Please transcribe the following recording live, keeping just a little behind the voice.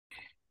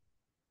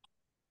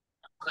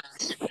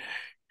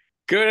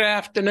Good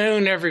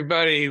afternoon,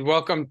 everybody.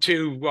 Welcome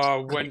to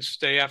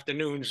Wednesday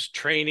afternoon's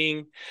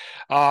training,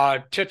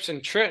 tips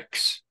and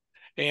tricks.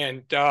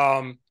 And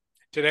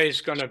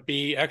today's going to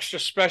be extra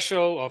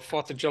special, a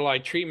 4th of July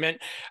treatment,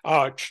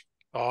 tr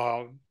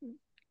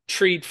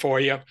treat for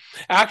you.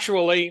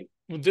 Actually,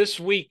 this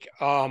week,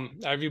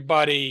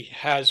 everybody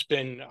has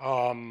been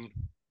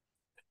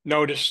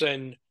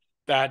noticing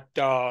that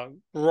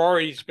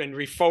Rory's been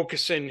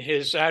refocusing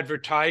his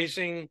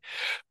advertising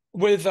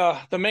with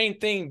the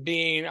main thing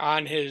being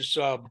on his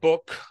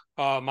book,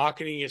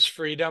 Marketing is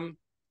Freedom.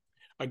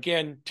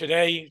 Again,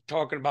 today,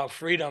 talking about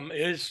freedom,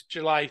 is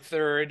July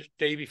 3rd,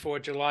 day before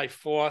July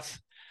 4th,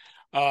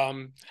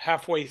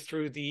 halfway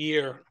through the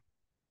year.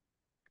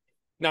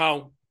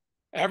 Now,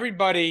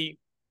 everybody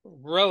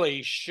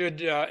really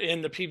should,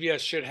 in the PBS,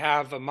 should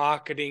have a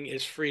Marketing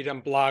is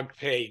Freedom blog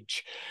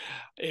page.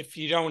 If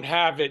you don't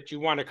have it, you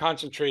want to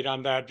concentrate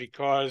on that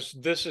because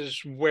this is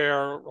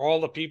where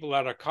all the people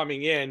that are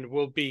coming in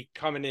will be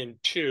coming in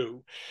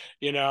too,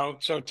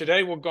 So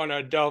today we're going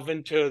to delve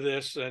into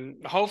this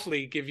and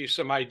hopefully give you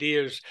some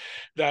ideas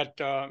that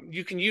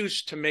you can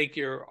use to make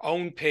your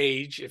own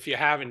page if you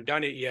haven't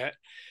done it yet.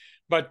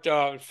 But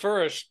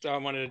first, I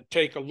want to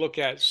take a look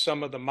at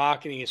some of the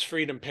Marketing is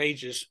Freedom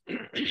pages,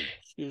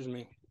 excuse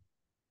me,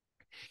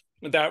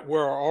 that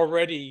were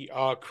already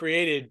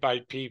created by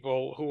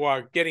people who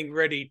are getting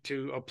ready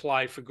to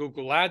apply for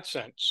Google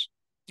AdSense.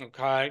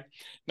 Okay.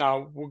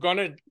 Now we're going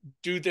to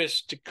do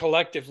this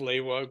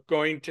collectively. We're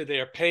going to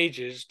their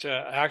pages to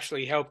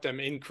actually help them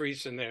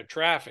increase in their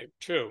traffic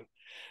too.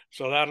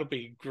 So that'll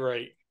be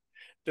great.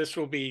 This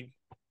will be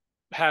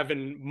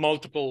having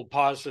multiple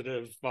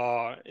positive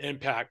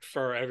impact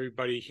for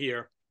everybody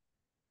here.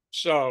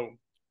 So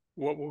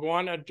what we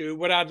want to do,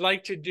 what I'd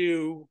like to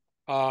do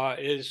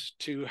is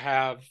to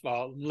have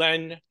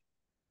Len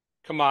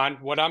come on.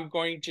 What I'm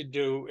going to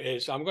do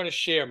is I'm going to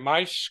share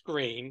my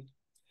screen.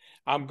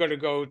 I'm going to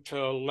go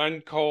to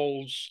Len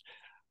Cole's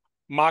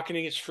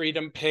Marketing is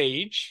Freedom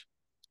page.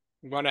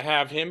 I'm going to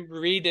have him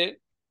read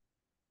it.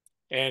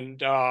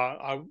 And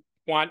I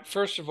want,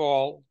 first of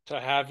all, to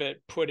have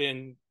it put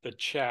in the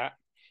chat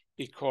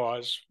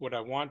because what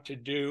I want to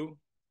do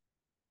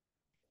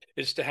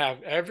is to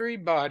have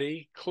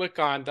everybody click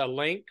on the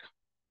link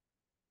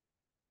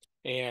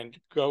and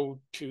go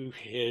to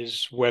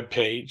his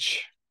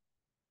webpage.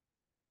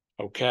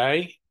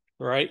 Okay,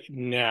 right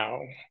now.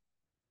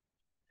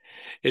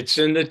 It's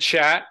in the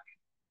chat.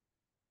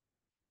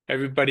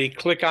 Everybody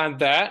click on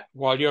that.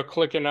 While you're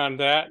clicking on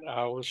that,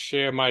 I will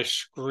share my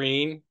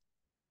screen.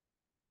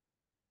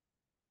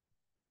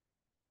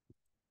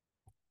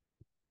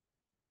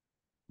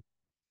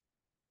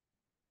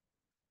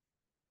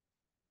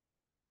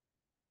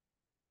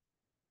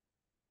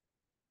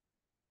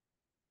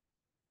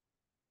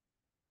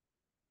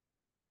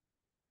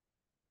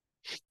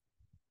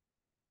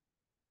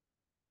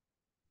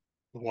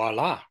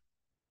 Voila,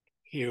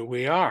 here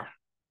we are.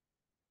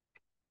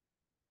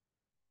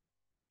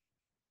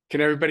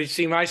 Can everybody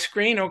see my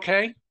screen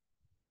okay?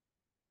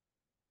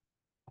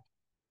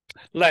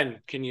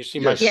 Len, can you see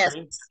my Yes.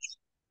 screen?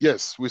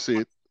 Yes, we see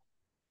it.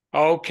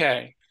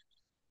 Okay.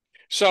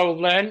 So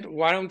Len,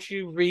 why don't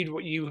you read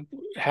what you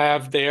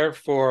have there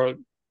for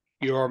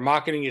your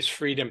Marketing is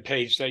Freedom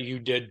page that you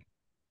did?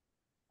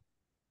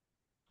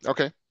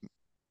 Okay.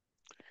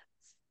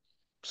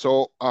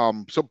 So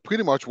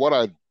pretty much what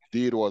I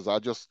did was I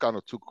just kind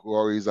of took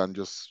Rory's and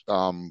just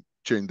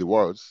changed the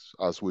words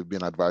as we've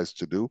been advised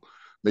to do,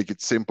 make it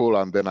simple,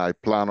 and then I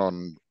plan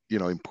on,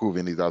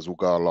 improving it as we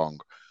go along.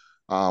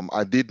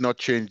 I did not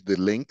change the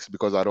links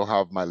because I don't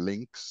have my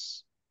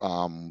links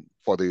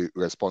for the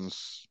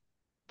response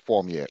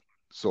form yet.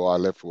 So I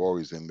left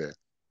Rory's in there.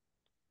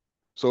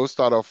 So we'll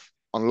start off,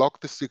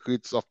 unlock the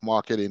secrets of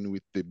marketing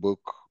with the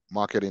book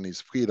Marketing is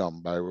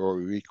Freedom by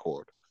Rory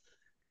Ricord.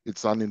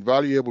 It's an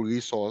invaluable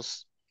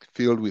resource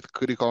filled with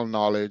critical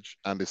knowledge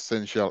and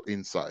essential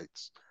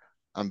insights.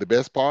 And the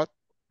best part,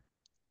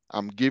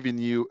 I'm giving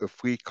you a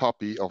free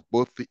copy of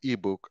both the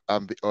ebook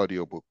and the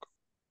audiobook.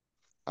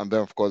 And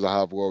then, of course, I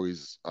have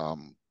Rory's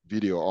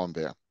video on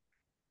there.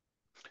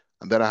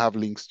 And then I have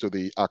links to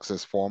the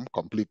access form.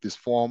 Complete this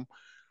form.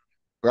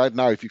 Right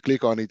now, if you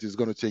click on it, it's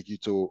going to take you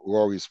to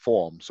Rory's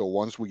form. So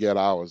once we get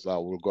ours, I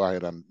will go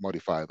ahead and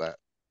modify that.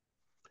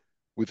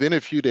 Within a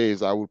few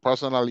days, I will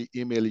personally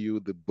email you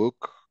the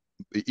book,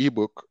 the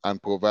ebook,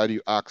 and provide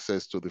you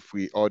access to the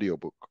free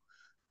audiobook.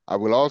 I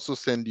will also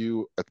send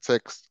you a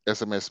text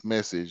SMS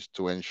message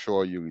to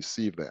ensure you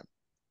receive them.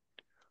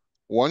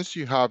 Once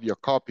you have your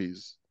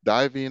copies,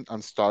 dive in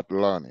and start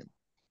learning.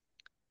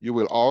 You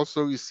will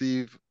also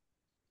receive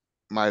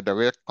my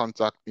direct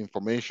contact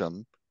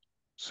information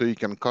so you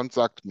can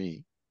contact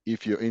me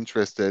if you're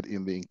interested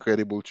in the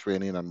incredible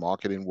training and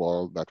marketing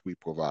world that we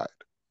provide.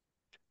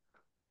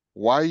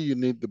 Why you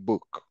need the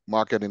book,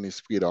 Marketing is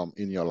Freedom,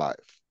 in your life.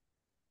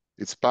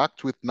 It's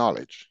packed with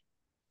knowledge.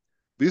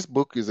 This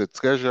book is a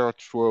treasure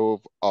trove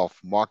of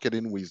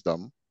marketing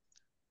wisdom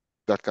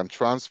that can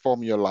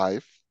transform your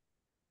life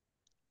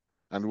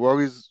And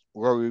Rory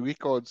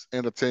Record's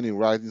entertaining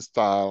writing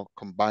style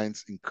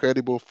combines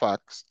incredible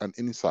facts and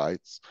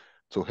insights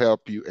to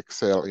help you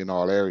excel in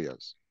all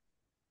areas.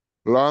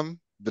 Learn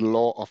the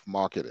law of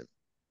marketing.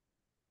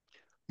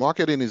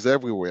 Marketing is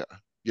everywhere,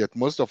 yet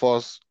most of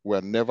us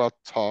were never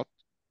taught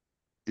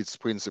its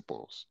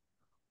principles.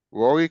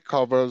 Rory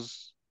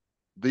covers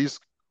these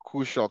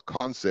crucial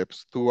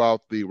concepts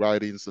throughout the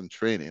writings and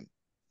training,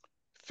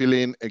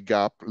 filling a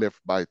gap left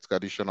by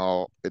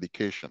traditional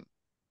education.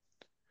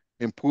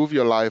 Improve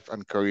your life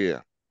and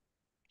career.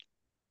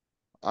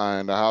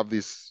 And I have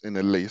this in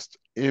a list.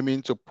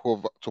 Aiming to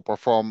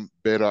perform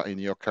better in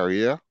your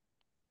career,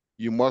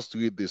 you must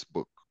read this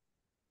book.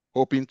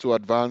 Hoping to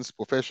advance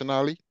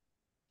professionally,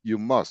 you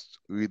must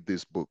read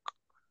this book.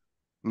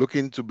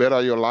 Looking to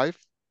better your life,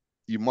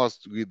 you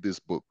must read this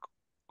book.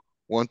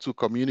 Want to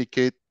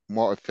communicate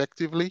more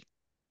effectively,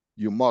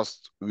 you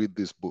must read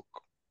this book.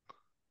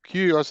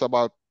 Curious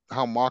about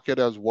how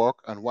marketers work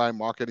and why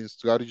marketing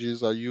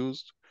strategies are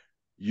used,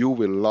 you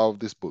will love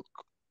this book.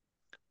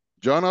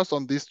 Join us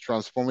on this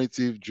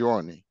transformative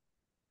journey.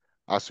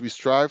 As we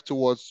strive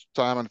towards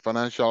time and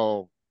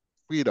financial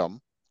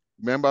freedom,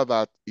 remember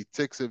that it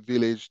takes a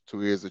village to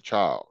raise a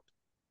child.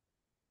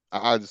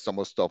 I added some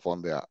more stuff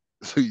on there.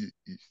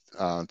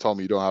 So tell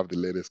me you don't have the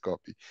latest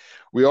copy.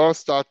 We all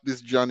start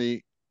this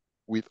journey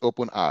with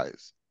open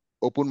eyes,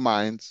 open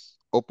minds,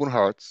 open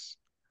hearts,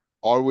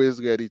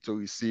 always ready to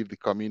receive the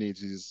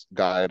community's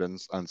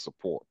guidance and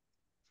support.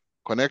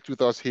 Connect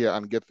with us here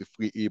and get the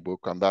free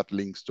ebook, and that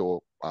links to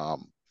uh,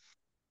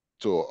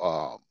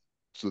 to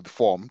the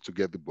form to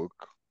get the book.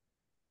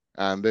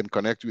 And then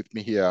connect with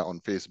me here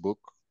on Facebook.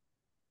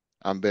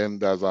 And then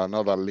there's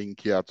another link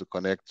here to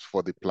connect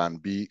for the Plan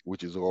B,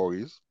 which is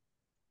Rory's.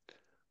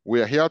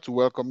 We are here to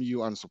welcome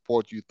you and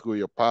support you through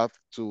your path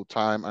to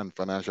time and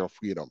financial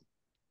freedom.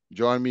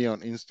 Join me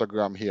on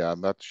Instagram here,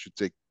 and that should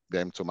take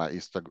them to my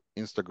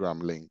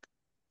Instagram link.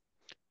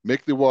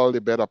 Make the world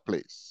a better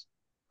place.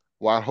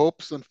 While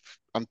hopes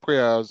and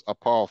prayers are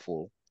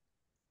powerful,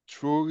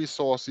 true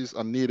resources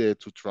are needed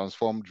to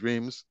transform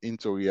dreams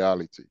into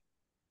reality.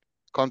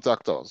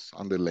 Contact us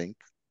on the link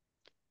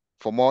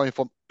for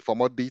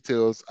more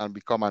details and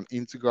become an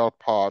integral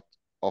part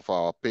of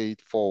our paid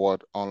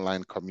forward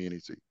online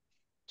community.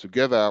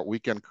 Together, we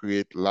can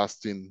create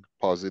lasting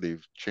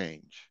positive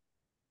change.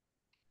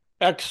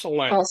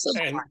 Excellent.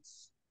 Awesome.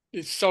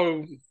 And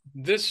so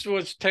this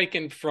was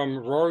taken from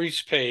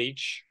Rory's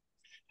page,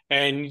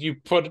 and you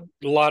put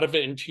a lot of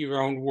it into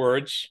your own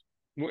words.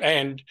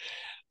 And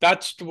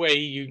that's the way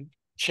you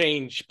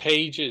change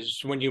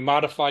pages. When you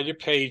modify your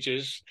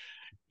pages,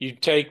 you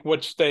take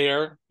what's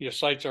there. Your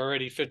site's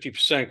already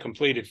 50%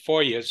 completed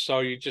for you. So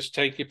you just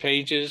take your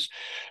pages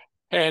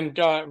and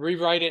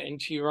rewrite it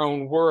into your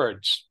own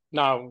words.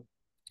 Now,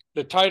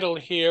 the title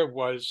here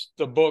was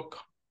the book,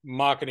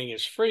 Marketing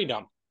is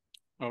Freedom.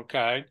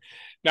 Okay.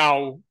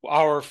 Now,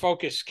 our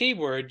focus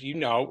keyword,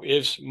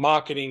 is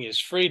marketing is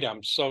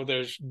freedom. So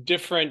there's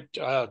different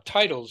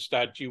titles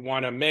that you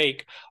want to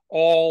make,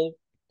 all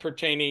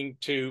pertaining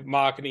to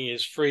marketing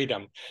is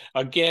freedom.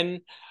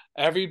 Again,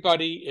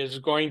 everybody is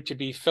going to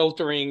be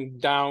filtering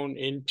down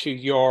into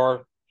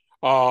your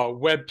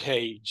web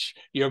page.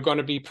 You're going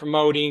to be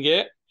promoting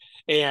it.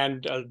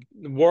 And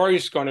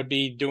Rory's going to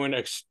be doing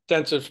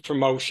extensive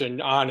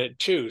promotion on it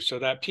too, so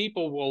that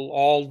people will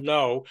all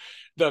know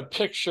the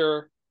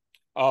picture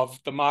of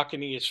the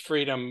Marketing is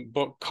Freedom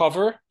book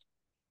cover.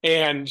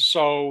 And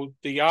so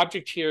the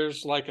object here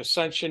is like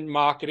Ascension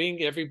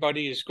Marketing.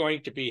 Everybody is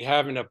going to be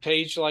having a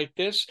page like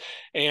this,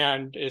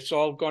 and it's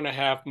all going to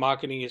have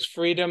Marketing is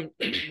Freedom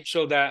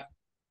so that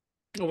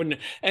when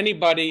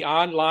anybody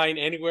online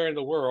anywhere in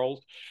the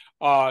world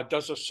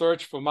does a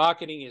search for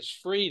Marketing is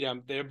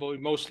Freedom, they will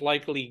most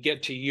likely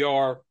get to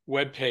your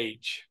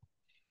webpage.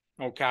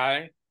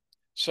 Okay.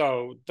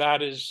 So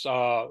that is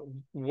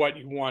what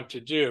you want to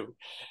do.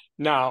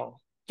 Now,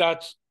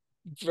 that's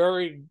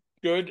very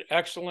good,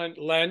 excellent,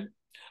 Len.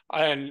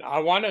 And I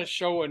want to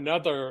show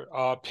another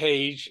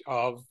page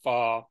of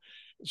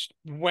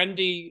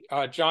Wendy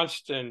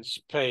Johnston's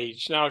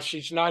page. Now,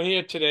 she's not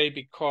here today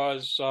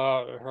because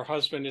her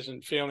husband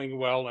isn't feeling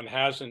well and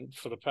hasn't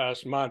for the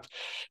past month.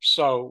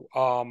 So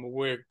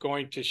we're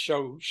going to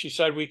show, she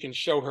said we can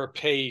show her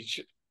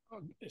page.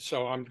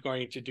 So I'm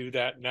going to do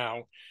that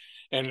now,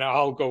 and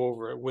I'll go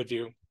over it with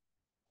you.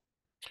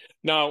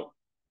 Now,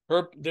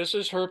 this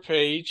is her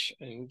page,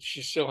 and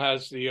she still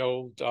has the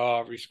old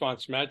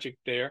response magic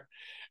there,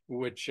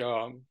 which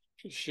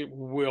she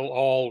will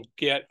all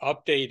get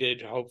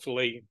updated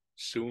hopefully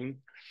soon.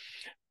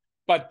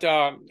 But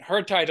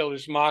her title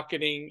is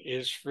Marketing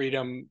is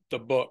Freedom, the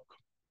book.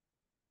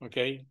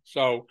 Okay,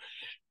 so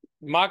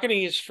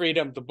Marketing is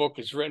Freedom, the book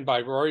is written by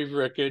Rory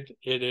Ricord.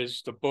 It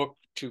is the book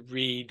to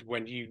read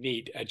when you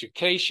need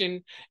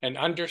education and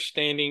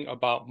understanding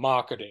about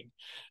marketing.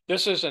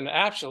 This is an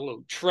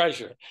absolute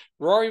treasure.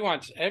 Rory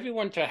wants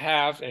everyone to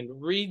have and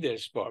read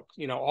this book.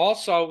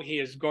 Also, he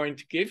is going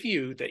to give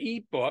you the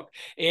ebook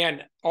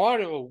and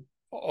audio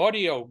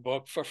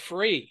book for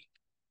free.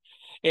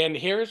 And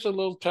here's a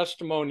little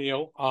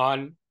testimonial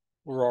on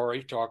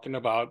Rory talking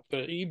about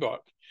the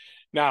ebook.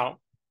 Now,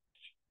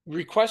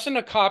 requesting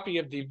a copy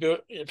of the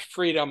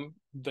Freedom,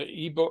 the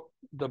ebook,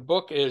 the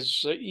book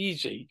is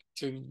easy.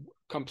 To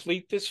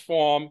complete this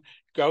form,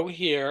 go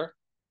here,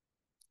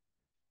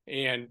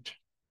 and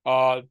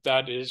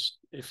that is,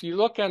 if you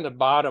look on the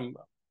bottom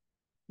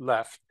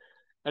left,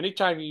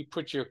 anytime you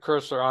put your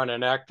cursor on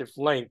an active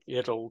link,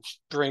 it'll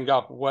bring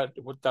up what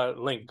that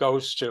link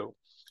goes to.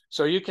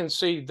 So you can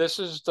see this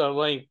is the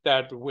link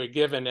that we're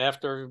given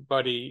after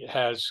everybody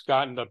has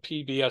gotten the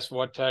PBS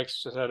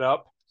Vortex set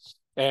up,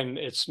 and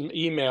it's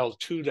emailed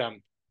to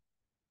them.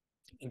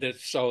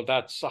 So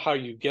that's how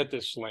you get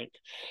this link.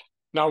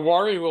 Now,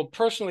 Rory will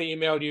personally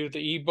email you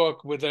the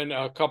ebook within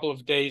a couple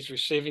of days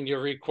receiving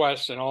your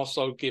request, and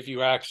also give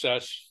you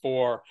access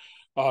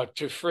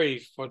to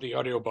free for the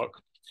audiobook.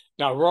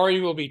 Now,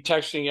 Rory will be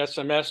texting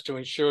SMS to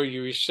ensure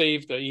you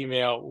receive the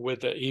email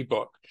with the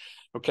ebook.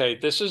 Okay,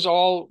 this is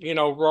all,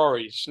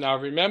 Rory's. Now,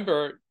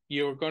 remember,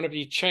 you're going to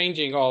be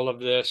changing all of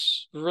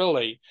this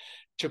really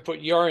to put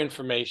your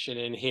information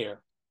in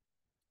here.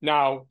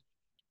 Now,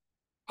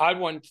 let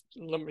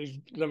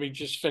me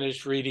just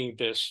finish reading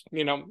this.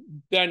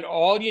 Then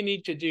all you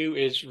need to do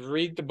is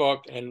read the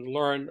book and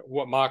learn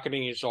what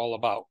marketing is all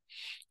about.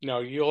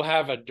 You'll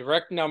have a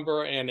direct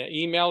number and an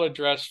email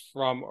address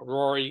from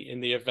Rory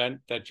in the event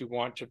that you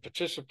want to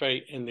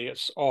participate in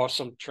this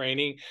awesome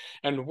training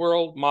and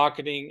world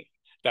marketing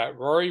that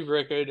Rory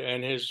Ricord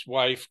and his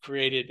wife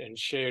created and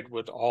shared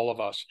with all of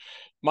us.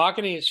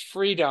 Marketing is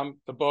Freedom.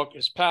 The book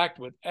is packed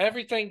with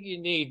everything you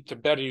need to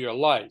better your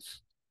life.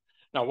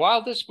 Now,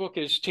 while this book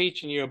is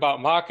teaching you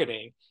about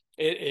marketing,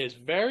 it is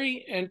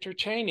very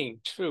entertaining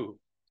too.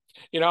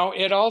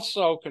 It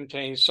also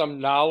contains some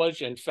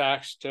knowledge and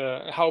facts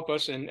to help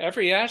us in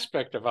every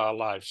aspect of our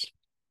lives,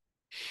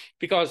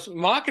 because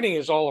marketing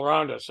is all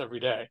around us every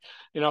day.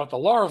 The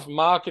law of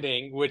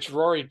marketing, which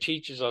Rory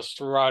teaches us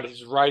throughout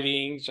his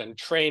writings and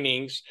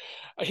trainings,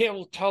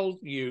 he'll tell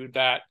you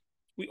that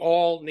we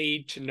all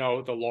need to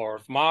know the law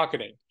of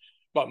marketing.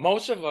 But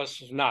most of us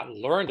have not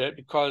learned it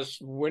because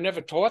we're never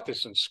taught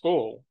this in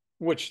school,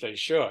 which they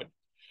should.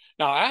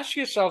 Now, ask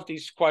yourself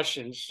these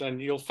questions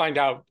and you'll find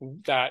out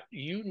that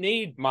you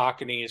need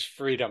Marketing is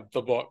Freedom,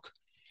 the book.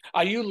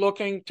 Are you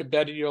looking to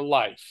better your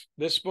life?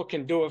 This book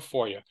can do it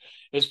for you.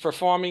 Is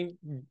performing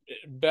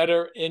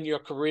better in your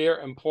career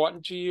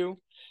important to you?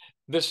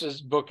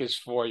 Book is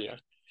for you.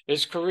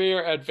 Is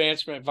career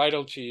advancement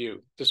vital to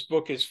you? This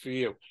book is for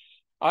you.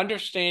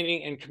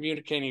 Understanding and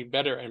communicating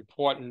better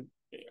important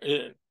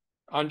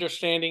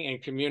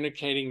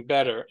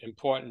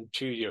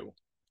to you.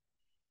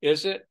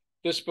 Is it?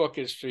 This book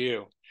is for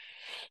you.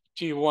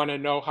 Do you want to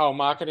know how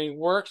marketing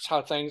works,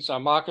 how things are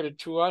marketed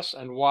to us,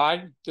 and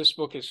why? This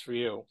book is for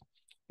you.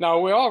 Now,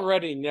 we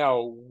already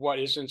know what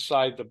is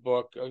inside the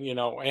book,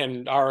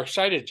 and are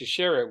excited to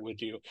share it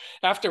with you.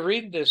 After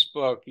reading this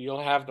book,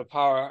 you'll have the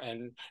power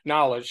and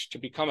knowledge to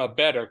become a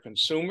better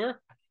consumer,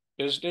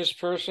 business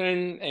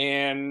person,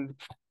 and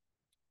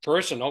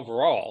person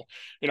overall.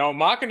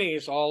 Marketing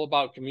is all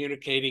about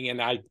communicating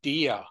an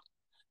idea.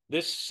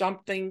 This is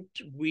something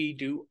we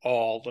do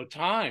all the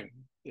time.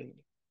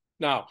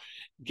 Now,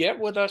 get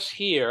with us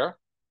here.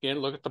 Again,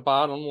 look at the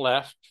bottom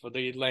left for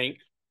the link.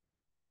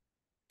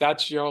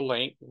 That's your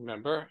link,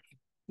 remember?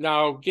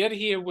 Now, get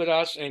here with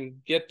us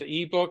and get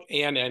the ebook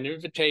and an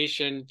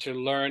invitation to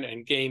learn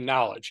and gain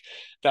knowledge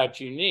that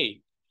you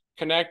need.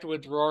 Connect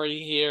with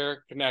Rory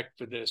here, connect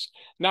with this.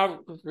 Now,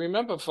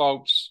 remember,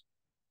 folks,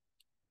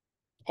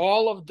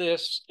 most of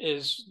this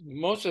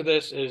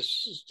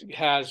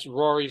has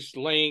Rory's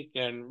link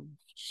and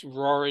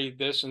Rory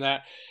this and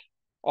that.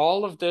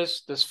 All of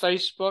this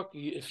Facebook,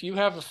 if you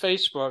have a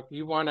Facebook,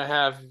 you want to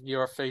have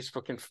your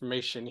Facebook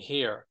information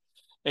here.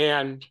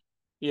 And,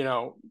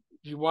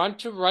 you want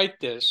to write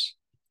this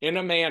in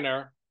a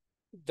manner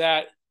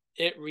that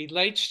it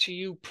relates to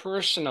you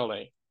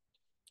personally.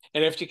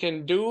 And if you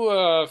can do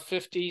a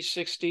 50,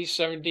 60,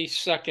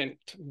 70-second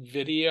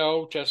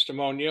video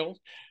testimonial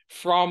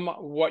from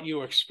what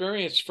you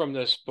experienced from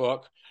this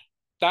book,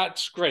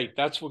 that's great.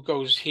 That's what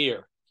goes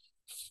here.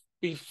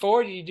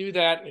 Before you do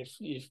that,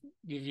 if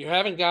you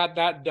haven't got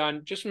that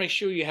done, just make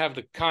sure you have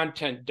the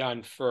content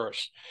done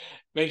first.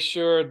 Make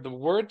sure the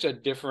words are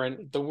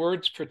different. The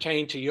words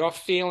pertain to your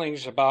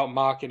feelings about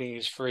Marketing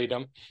is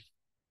Freedom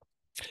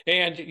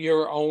and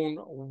your own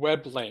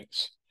web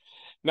links.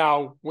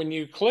 Now, when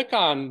you click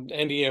on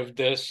any of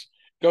this,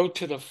 go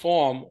to the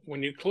form.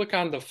 When you click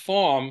on the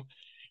form,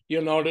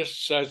 you'll notice it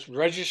says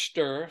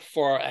register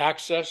for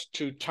access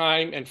to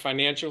time and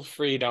financial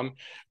freedom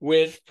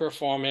with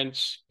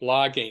performance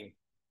blogging.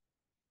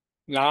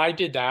 Now, I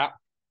did that.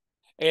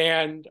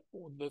 And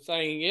the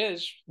thing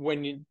is,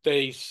 when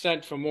they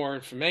sent for more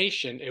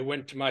information, it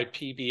went to my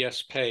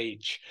PBS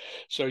page.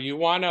 So you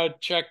want to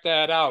check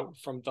that out.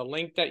 From the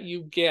link that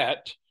you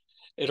get,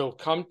 it'll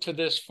come to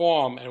this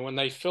form. And when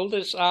they fill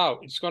this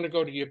out, it's going to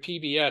go to your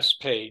PBS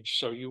page.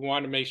 So you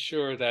want to make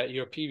sure that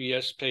your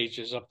PBS page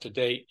is up to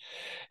date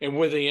and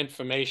with the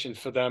information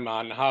for them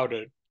on how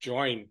to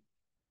join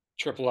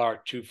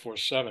RRR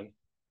 247.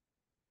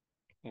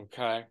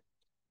 Okay.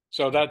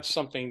 So that's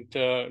something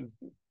to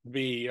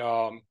be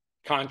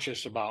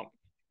conscious about.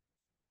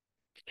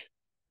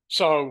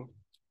 So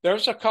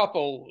there's a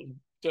couple.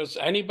 Does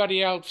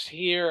anybody else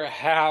here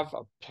have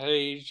a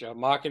page, a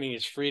Marketing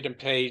is Freedom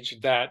page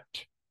that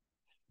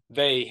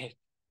they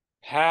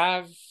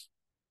have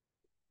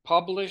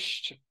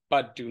published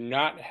but do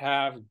not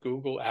have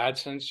Google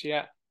AdSense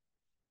yet?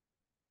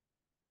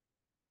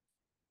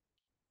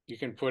 You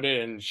can put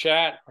it in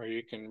chat or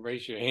you can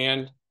raise your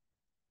hand.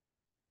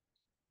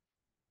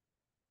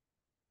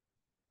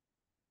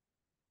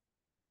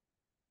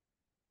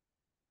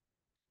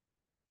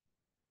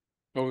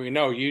 Well, we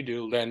know you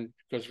do, Len,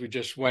 because we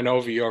just went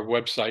over your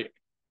website,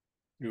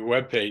 your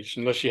webpage,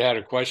 unless you had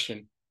a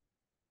question.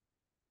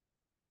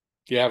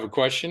 Do you have a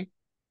question?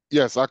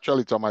 Yes,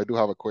 actually, Tom, I do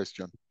have a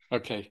question.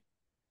 Okay.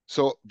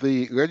 So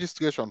the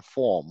registration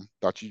form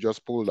that you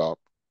just pulled up,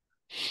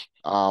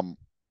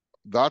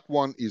 that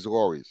one is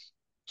Rory's.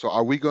 So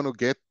are we going to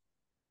get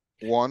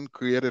one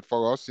created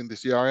for us in the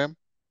CRM?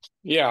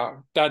 Yeah,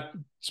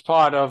 that's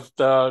part of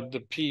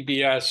the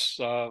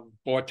PBS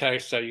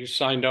Vortex that you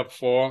signed up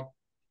for.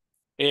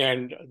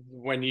 And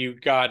when you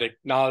got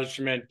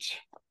acknowledgement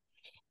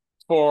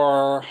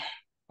for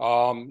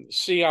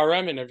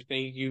CRM and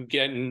everything, you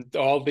get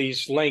all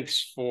these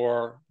links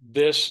for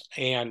this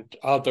and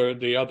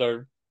the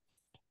other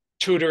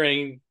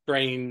tutoring,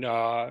 Brain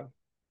Food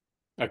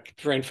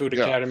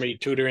Yeah, Academy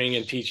tutoring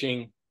and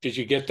teaching. Did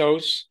you get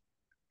those?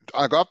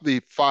 I got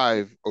the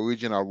 5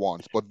 original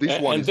ones, but this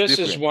one And is this is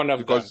different one of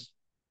them. because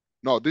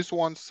no, this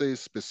one says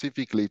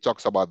specifically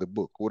talks about the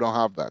book. We don't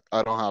have that.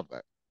 I don't have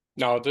that.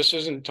 No, this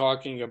isn't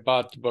talking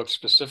about the book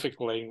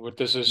specifically. What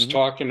this is Mm-hmm.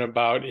 talking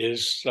about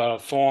is a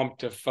form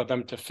for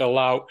them to fill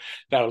out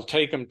that'll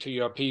take them to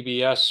your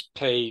PBS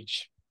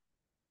page.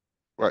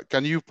 Right.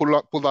 Can you pull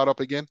that up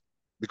again?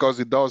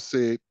 Because it does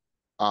say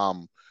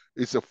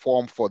it's a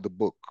form for the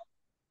book.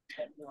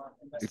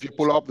 If you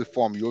pull up the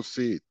form, you'll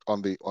see it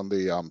on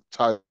the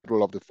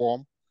title of the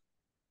form.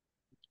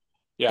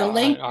 Yeah, The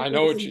link I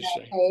know what you're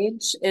that saying.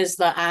 page is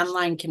the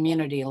online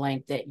community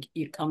link that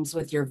comes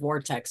with your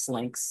Vortex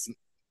links.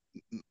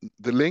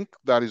 The link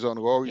that is on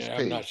Rory's Yeah,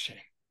 I'm not page, saying.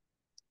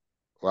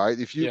 right?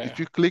 If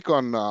you click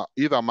on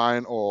either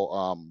mine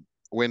or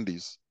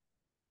Wendy's,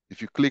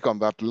 if you click on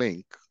that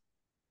link.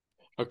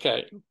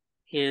 Okay,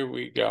 here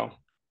we go.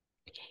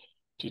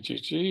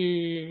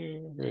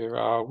 Where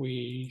are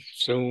we?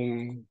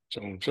 Zoom,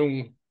 zoom,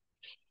 zoom.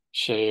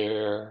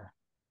 Share,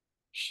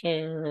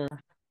 share.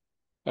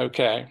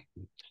 Okay.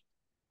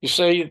 You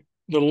say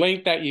the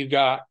link that you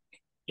got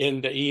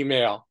in the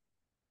email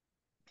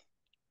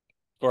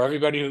for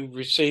everybody who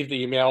received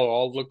the email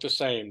all look the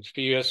same.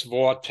 PS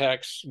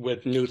Vortex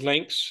with new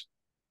links.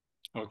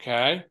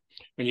 Okay.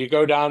 When you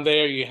go down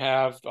there, you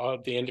have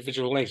the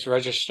individual links: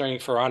 registering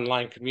for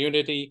online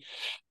community,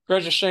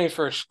 registering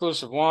for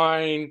exclusive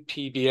wine,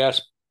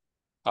 PBS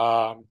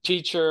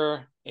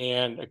teacher,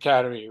 and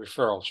academy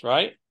referrals,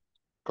 right?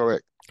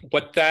 Correct.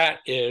 What that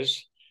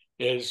is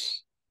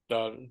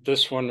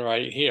this one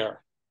right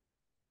here.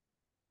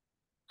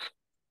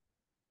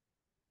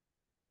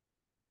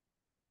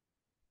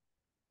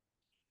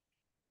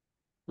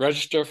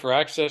 Register for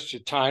access to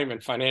time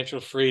and financial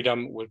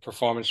freedom with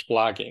performance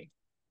blogging.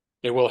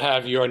 It will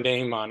have your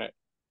name on it.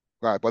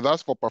 Right, but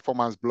that's for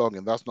performance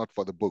blogging. That's not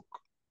for the book.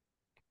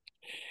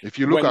 If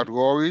you look at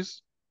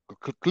Rory's,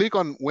 click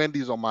on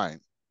Wendy's or mine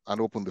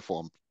and open the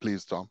form,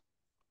 please, Tom.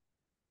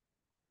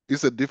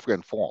 It's a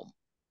different form.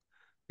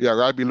 Yeah,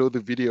 right below the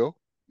video,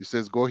 it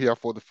says go here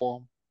for the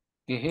form.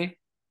 Mm-hmm.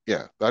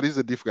 Yeah, that is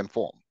a different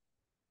form.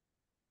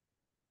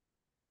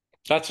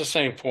 That's the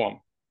same form.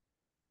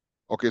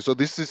 Okay, so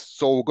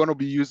we're going to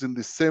be using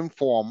the same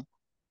form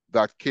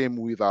that came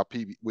with our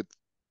with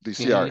the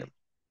CRM.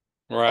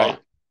 Mm-hmm. Right.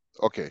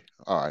 Okay.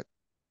 All right.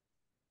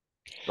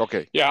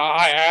 Okay. Yeah,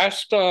 I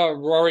asked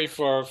Rory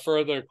for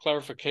further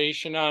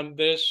clarification on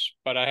this,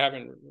 but I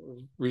haven't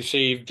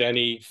received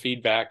any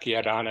feedback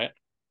yet on it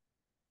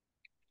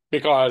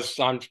because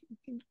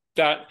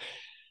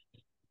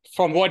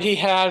from what he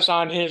has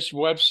on his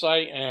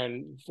website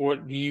and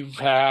what you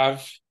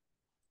have,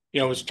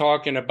 was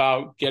talking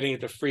about getting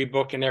the free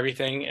book and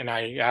everything. And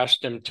I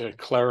asked him to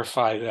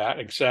clarify that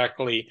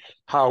exactly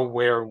how,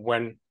 where,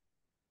 when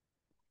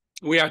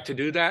we have to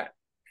do that.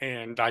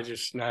 And I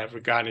just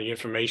never got any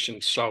information.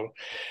 So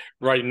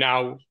right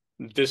now,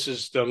 this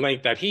is the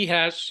link that he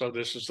has. So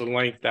this is the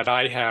link that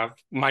I have,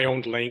 my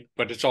own link,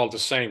 but it's all the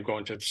same,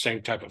 going to the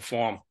same type of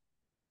form.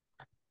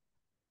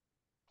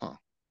 Huh.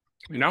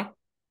 You know?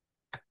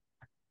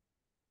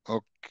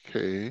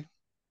 Okay.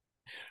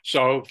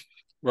 So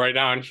right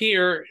on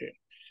here,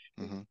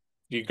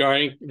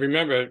 Mm-hmm.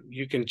 remember,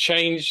 you can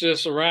change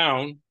this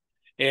around.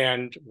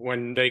 And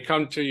when they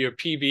come to your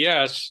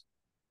PBS,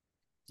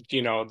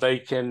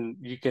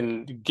 you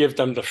can give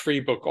them the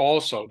free book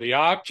also. The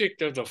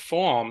object of the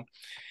form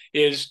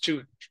is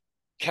to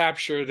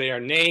capture their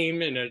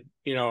name and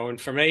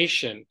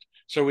information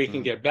so we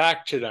can get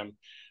back to them.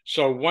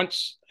 So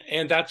once,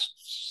 and that's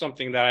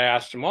something that I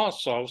asked them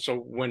also. So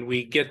when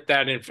we get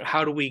that,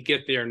 how do we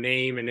get their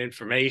name and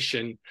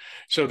information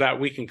so that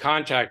we can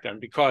contact them?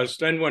 Because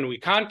then when we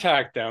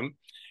contact them,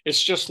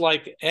 it's just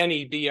like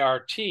any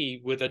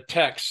BRT with a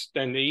text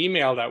and the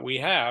email that we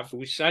have.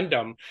 We send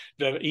them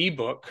the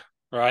ebook,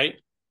 right?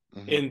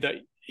 Mm-hmm. In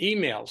the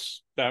emails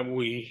that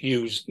we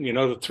use, you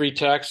know, the 3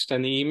 texts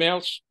and the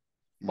emails.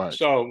 Right.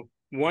 So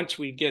once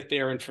we get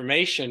their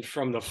information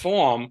from the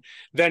form,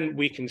 then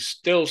we can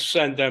still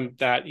send them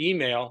that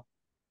email.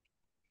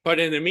 But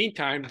in the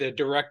meantime, they're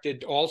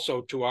directed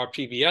also to our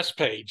PBS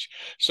page.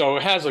 So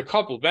it has a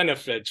couple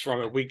benefits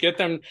from it. We get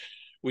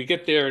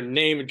their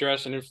name,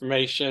 address, and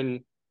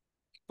information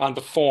on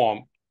the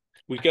form.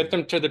 We get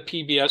them to the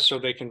PBS so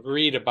they can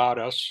read about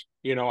us,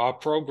 you know, our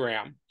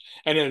program.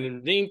 And in the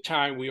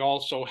meantime, we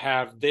also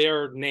have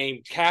their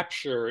name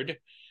captured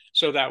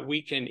so that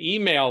we can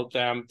email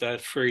them the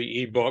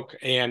free ebook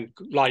and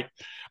like,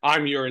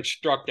 I'm your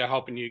instructor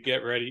helping you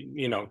get ready,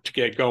 you know, to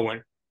get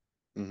going.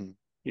 Mm-hmm.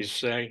 You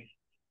say?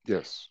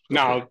 Yes. Okay.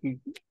 Now,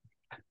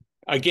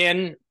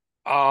 again,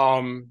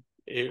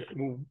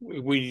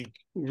 we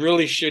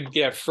really should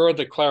get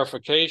further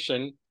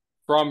clarification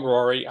from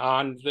Rory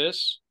on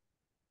this.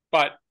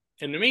 But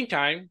in the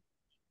meantime,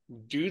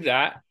 do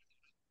that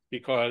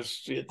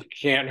because it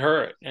can't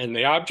hurt. And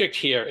the object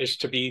here is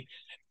to be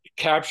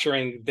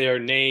capturing their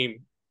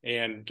name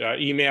and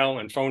email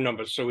and phone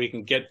numbers so we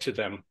can get to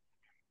them.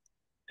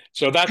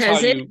 So that's how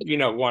you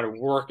know, want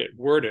to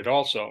word it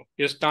also.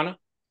 Yes, Donna?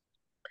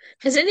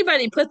 Has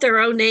anybody put their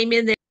own name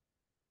in there?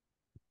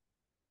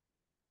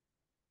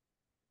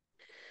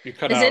 You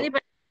cut Has out.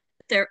 anybody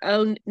put their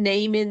own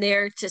name in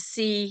there to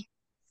see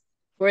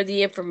where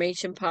the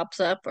information pops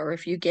up or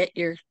if you get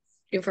your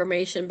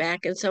information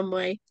back in some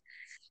way?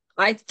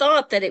 I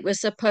thought that it was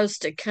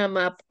supposed to come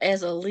up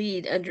as a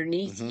lead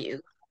underneath you,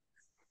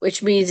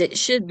 which means it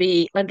should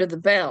be under the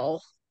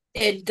bell.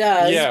 It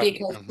does,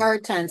 because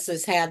Hortense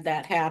has had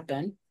that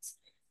happen.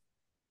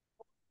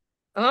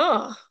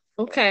 Oh,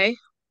 okay.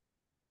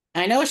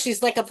 I know,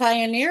 she's like a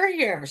pioneer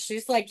here.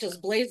 She's like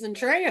just blazing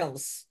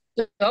trails.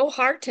 Go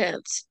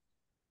Hortense.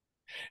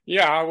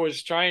 Yeah, I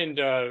was trying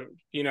to,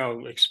 you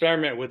know,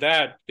 experiment with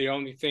that. The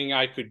only thing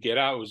I could get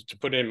out was to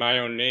put in my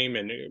own name,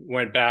 and it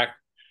went back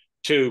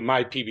to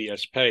my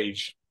PBS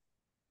page.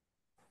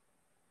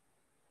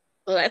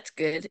 Well, that's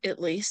good, at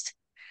least.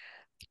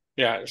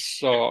 Yeah,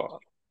 so,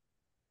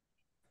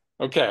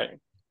 okay.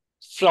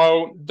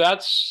 So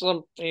that's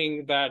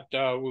something that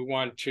we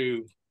want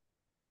to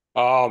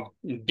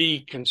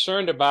be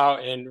concerned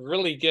about and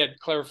really get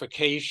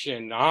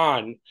clarification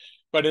on.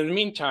 But in the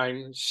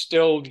meantime,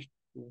 still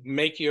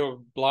make your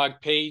blog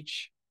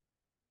page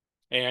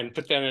and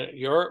put that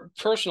your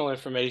personal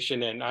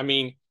information in. I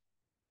mean,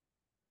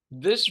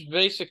 this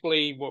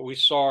basically what we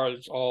saw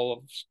is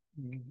all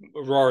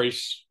of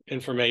Rory's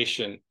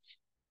information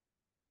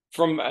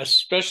from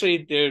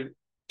especially the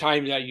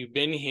time that you've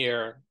been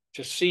here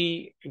to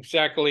see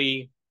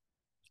exactly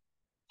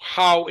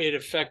how it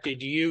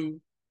affected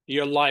you,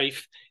 your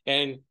life,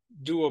 and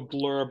do a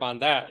blurb on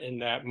that in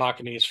that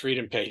Marketing is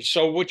Freedom page.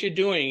 So what you're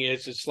doing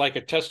is it's like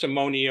a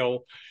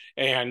testimonial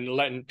and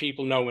letting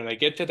people know when they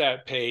get to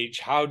that page,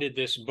 how did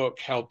this book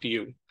help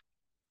you?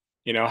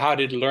 You know, how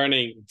did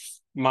learning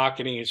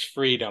Marketing is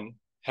Freedom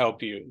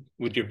help you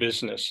with your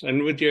business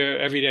and with your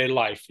everyday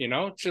life? You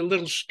know, it's a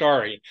little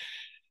story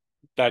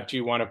that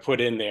you want to put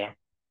in there.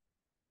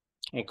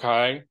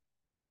 Okay.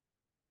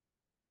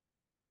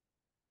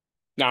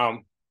 Now,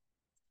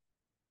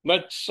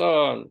 let's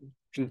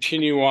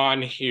continue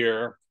on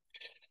here.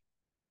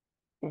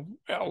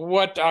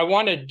 What I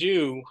want to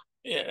do,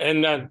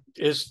 and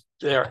is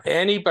there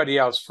anybody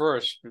else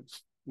first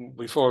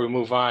before we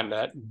move on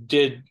that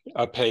did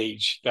a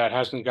page that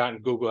hasn't gotten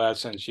Google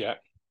AdSense yet?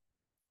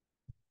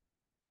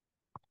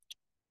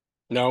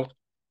 No?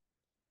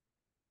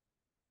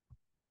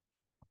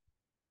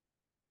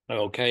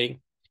 Okay.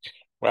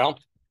 Well,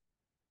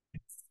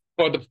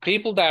 for the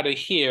people that are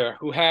here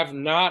who have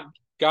not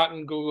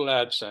gotten Google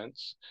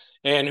AdSense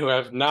and who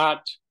have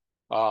not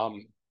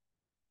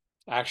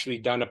actually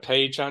done a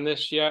page on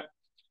this yet,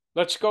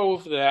 let's go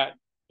over that,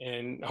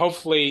 and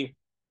hopefully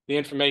the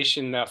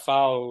information that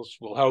follows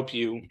will help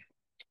you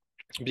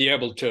be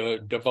able to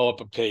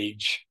develop a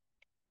page.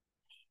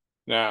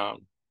 Now,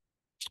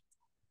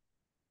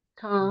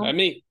 Tom, let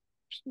me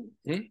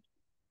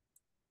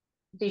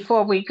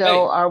before we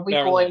go, are we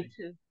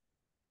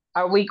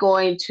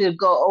going to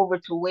go over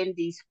to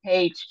Wendy's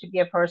page to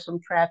give her some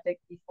traffic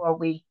before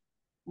we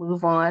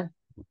move on,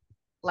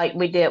 like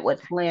we did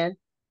with Flynn?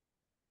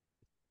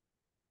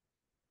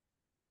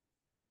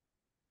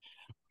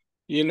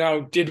 You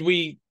know,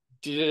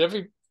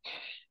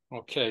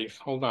 okay,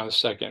 hold on a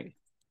second.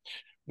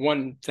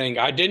 One thing,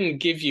 I didn't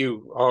give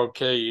you,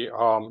 okay,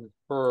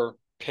 her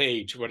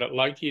page. What I'd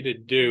like you to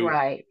do.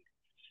 Right.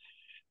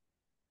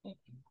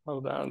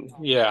 Hold on.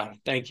 Yeah,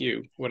 thank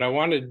you. What I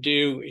want to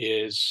do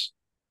is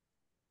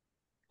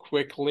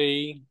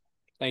quickly,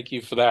 thank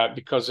you for that,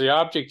 because the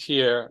object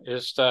here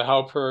is to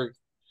help her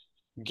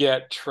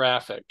get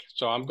traffic.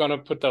 So I'm going to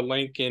put the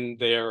link in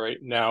there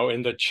right now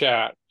in the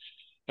chat.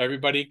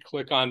 Everybody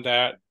click on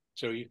that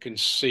so you can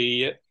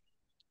see it.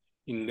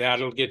 And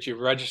that'll get you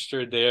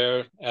registered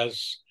there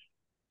as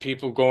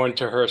people go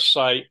into her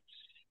site.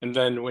 And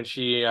then when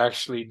she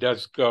actually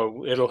does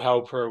go, it'll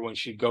help her when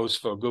she goes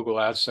for Google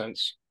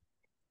AdSense.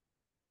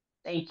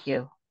 Thank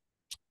you.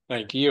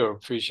 Thank you.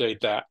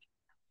 Appreciate that.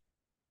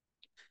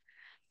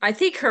 I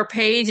think her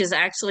page is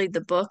actually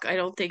the book. I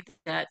don't think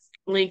that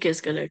link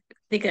is I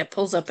think that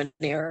pulls up an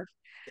error.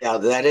 Yeah,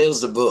 that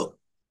is the book.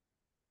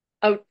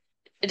 Oh,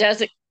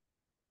 does it?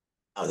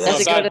 Oh, Does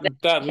that's it go to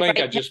that link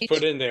I right just page?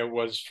 put in there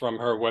was from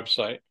her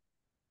website.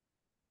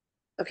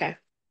 Okay.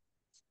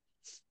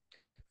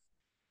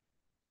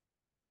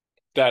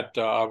 That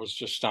I was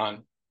just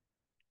on.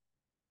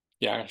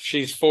 Yeah,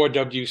 she's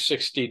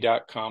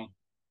 4w60.com.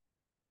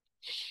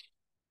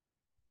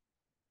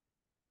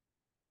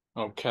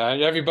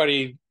 Okay,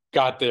 everybody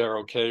got there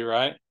okay,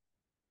 right?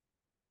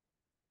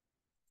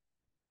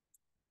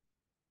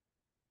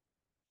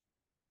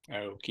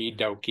 Okie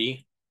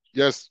dokie.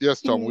 Yes,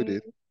 Tom, we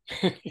did.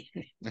 All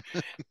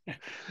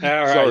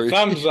right, Sorry.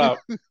 thumbs up.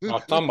 Oh,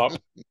 thumb up.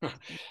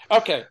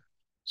 Okay,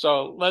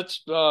 so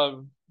let's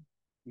go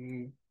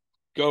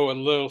a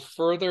little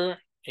further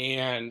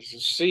and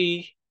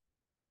see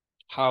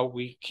how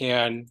we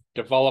can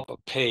develop a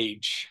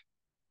page.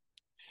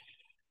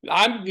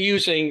 I'm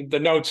using the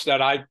notes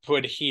that I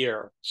put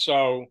here.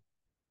 So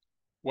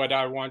what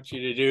I want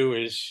you to do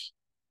is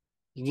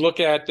look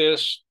at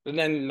this, and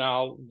then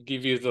I'll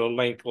give you the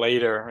link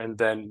later, and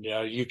then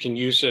you can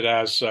use it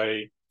as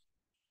a,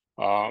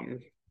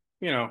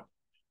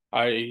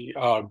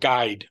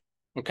 guide.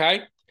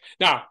 Okay.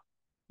 Now,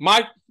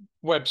 my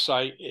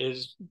website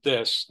is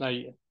this. Now,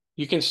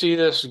 you can see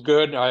this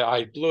good.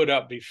 I blew it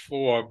up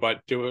before,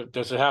 but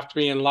does it have to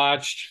be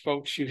enlarged,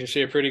 folks? You can see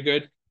it pretty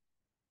good.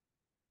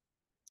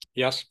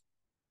 Yes.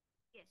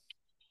 Yes.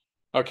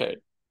 Okay.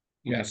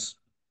 Yes.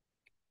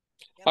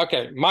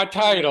 Okay, my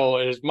title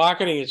is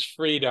Marketing is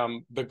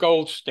Freedom, the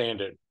Gold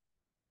Standard.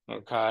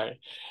 Okay.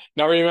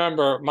 Now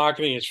remember,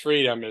 marketing is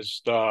freedom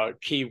is the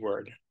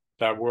keyword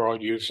that we're all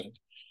using.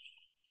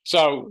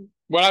 So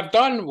what I've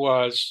done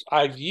was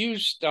I've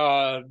used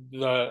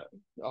the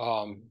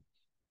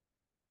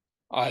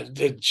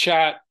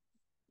chat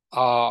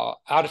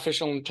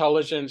artificial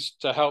intelligence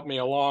to help me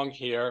along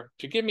here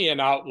to give me an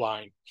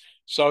outline.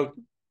 So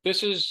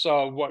this is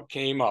what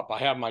came up. I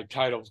have my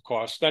title, of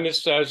course. Then it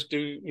says,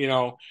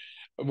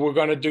 we're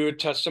going to do a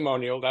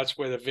testimonial. That's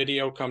where the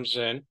video comes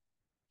in,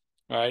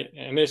 right?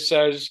 And it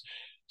says,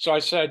 so I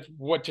said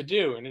what to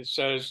do. And it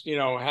says,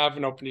 have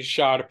an opening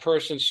shot, a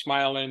person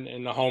smiling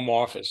in the home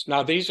office.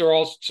 Now, these are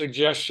all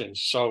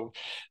suggestions. So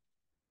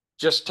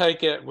just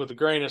take it with a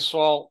grain of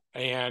salt,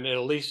 and at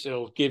least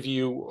it'll give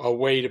you a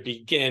way to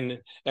begin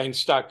and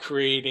start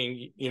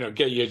creating,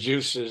 get your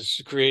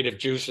creative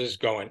juices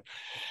going.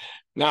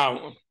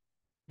 Now,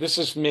 this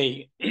is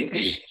me.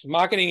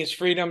 Marketing is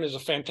Freedom is a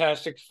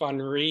fantastic, fun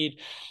read.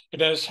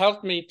 It has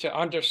helped me to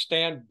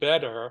understand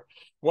better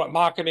what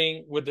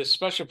marketing with this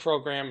special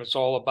program is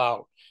all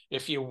about.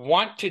 If you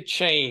want to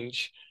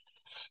change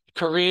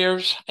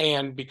careers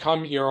and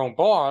become your own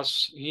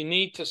boss, you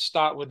need to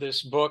start with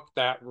this book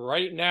that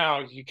right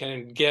now you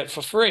can get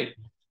for free.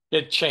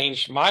 It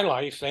changed my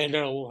life, and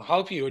it'll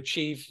help you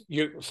achieve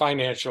your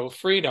financial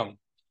freedom.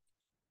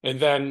 And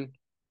then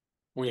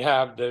we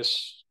have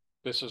this.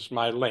 This is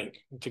my link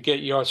to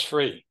get yours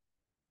free.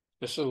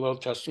 This is a little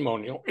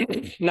testimonial.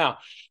 Now,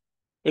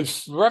 in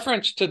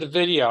reference to the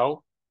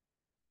video,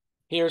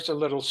 here's a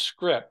little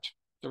script.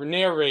 The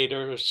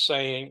narrator is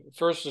saying,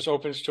 first this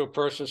opens to a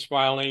person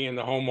smiling in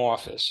the home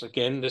office.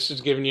 Again, this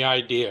is giving you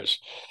ideas.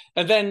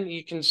 And then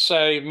you can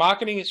say,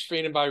 Marketing is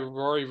Freedom by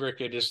Rory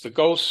Ricord is the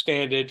gold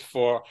standard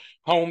for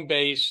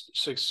home-based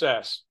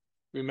success.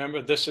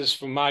 Remember, this is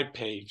for my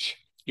page.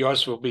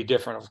 Yours will be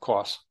different, of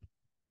course.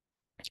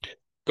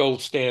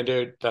 Gold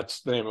standard, that's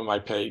the name of my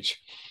page.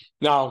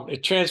 Now,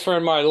 it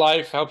transformed my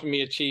life, helping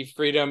me achieve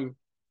freedom,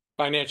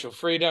 financial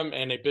freedom,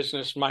 and a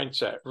business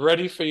mindset.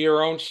 Ready for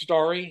your own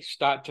story?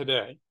 Start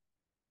today.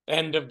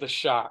 End of the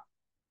shot.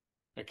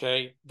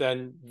 Okay,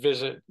 then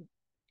visit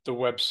the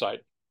website.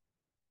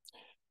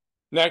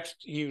 Next,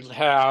 you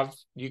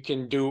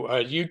can do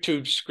a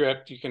YouTube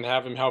script. You can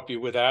have them help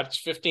you with that. It's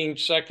 15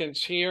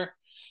 seconds here.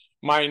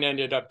 Mine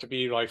ended up to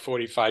be like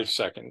 45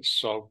 seconds.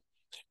 So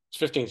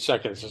 15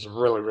 seconds is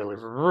really, really,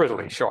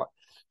 really short.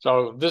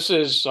 So this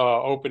is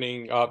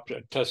opening up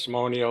a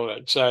testimonial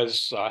that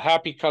says,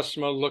 happy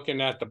customer looking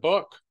at the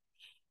book.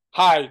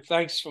 Hi,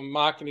 thanks for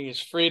Marketing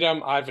is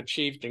Freedom. I've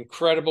achieved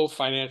incredible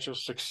financial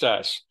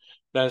success.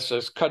 Then it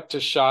says, cut to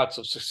shots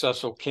of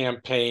successful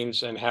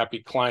campaigns and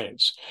happy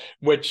clients,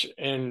 which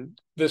in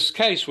this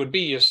case would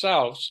be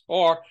yourselves,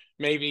 or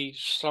maybe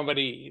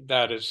somebody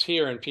that is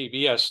here in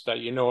PBS that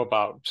you know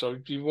about. So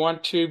you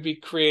want to be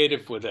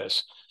creative with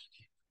this.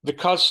 The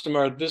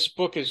customer, this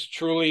book is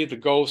truly the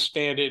gold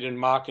standard in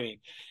marketing.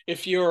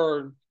 If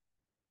you're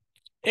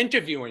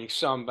interviewing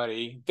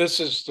somebody, this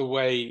is the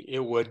way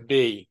it would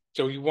be.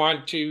 So you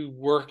want to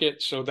work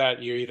it so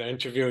that you're either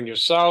interviewing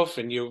yourself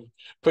and you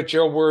put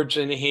your words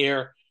in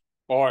here,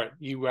 or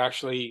you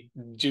actually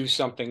do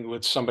something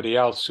with somebody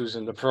else who's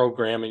in the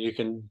program and you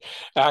can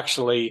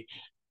actually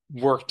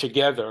work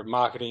together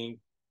marketing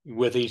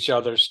with each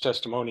other's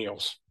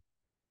testimonials.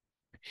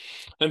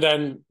 And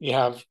then you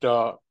have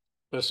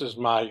this is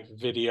my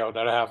video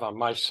that I have on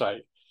my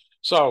site.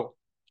 So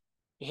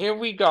here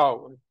we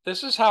go.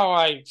 This is how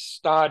I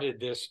started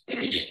this.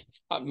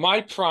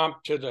 My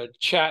prompt to the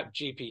chat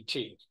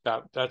GPT,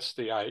 that's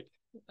the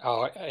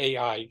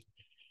AI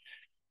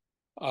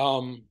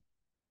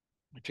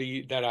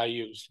that I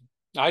use.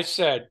 I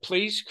said,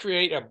 please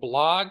create a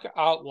blog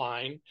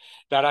outline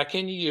that I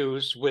can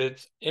use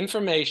with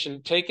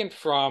information taken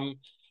from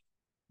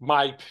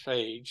my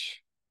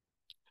page,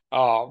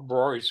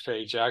 Rory's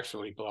page,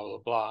 actually, blah, blah,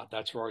 blah.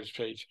 That's Rory's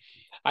page.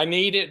 I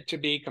need it to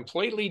be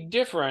completely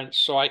different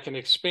so I can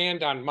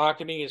expand on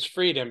marketing is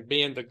freedom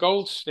being the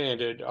gold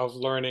standard of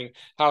learning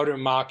how to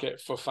market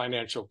for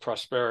financial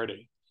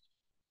prosperity.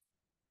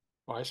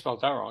 Well, I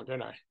spelled that wrong,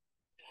 didn't I?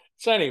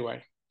 So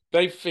anyway,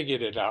 they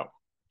figured it out.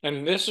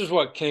 And this is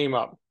what came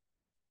up.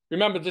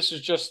 Remember, this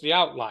is just the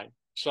outline.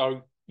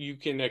 So you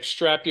can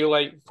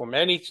extrapolate from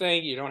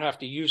anything. You don't have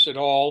to use it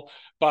all,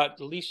 but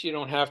at least you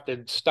don't have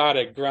to start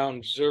at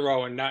ground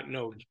zero and not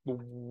know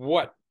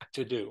what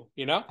to do,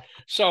 you know?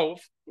 So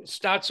it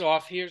starts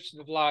off, here's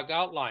the blog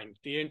outline,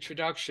 the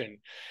introduction.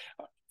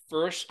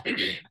 First,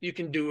 you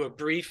can do a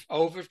brief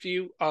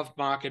overview of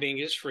marketing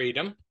is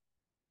freedom.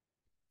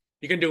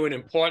 You can do an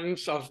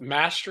importance of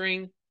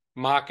mastering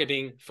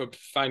marketing for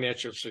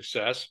financial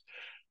success,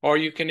 or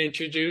you can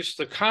introduce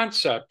the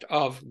concept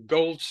of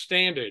gold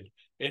standard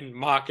in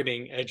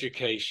marketing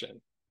education.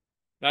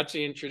 That's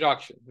the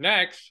introduction.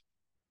 Next,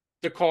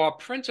 the core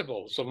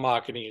principles of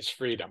marketing is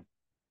freedom.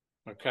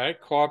 Okay,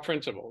 core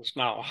principles.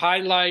 Now,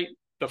 highlight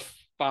the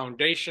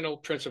foundational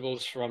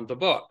principles from the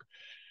book.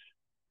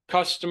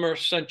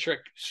 Customer-centric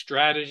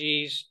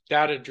strategies,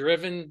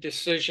 data-driven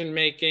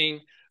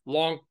decision-making,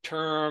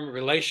 long-term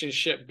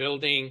relationship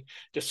building.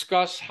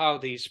 Discuss how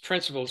these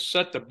principles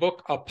set the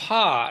book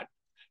apart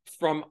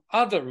from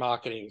other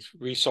marketing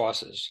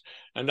resources,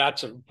 and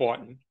that's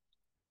important.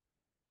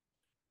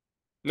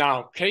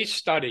 Now, case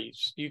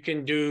studies. You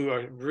can do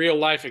a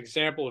real-life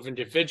example of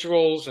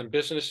individuals and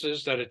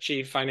businesses that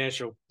achieve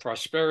financial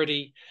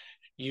prosperity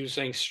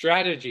using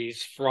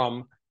strategies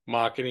from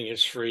Marketing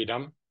is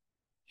Freedom,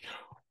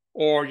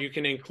 or you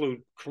can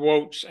include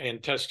quotes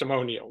and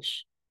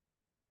testimonials.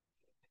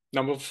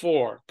 Number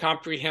 4,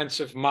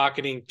 comprehensive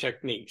marketing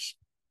techniques.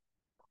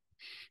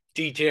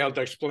 Detailed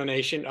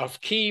explanation of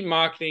key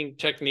marketing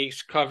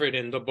techniques covered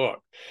in the book.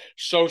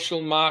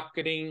 Social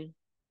marketing,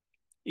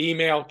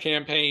 email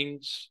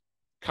campaigns,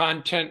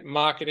 content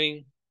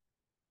marketing,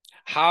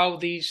 how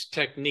these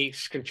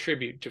techniques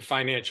contribute to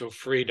financial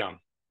freedom.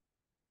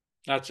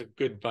 That's a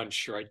good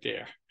bunch right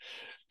there.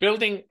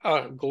 Building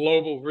a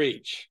global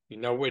reach. You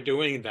know, we're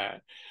doing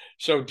that.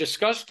 So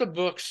discuss the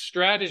book's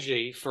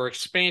strategy for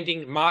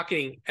expanding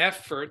marketing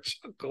efforts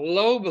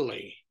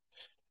globally.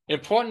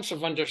 Importance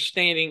of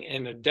understanding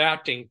and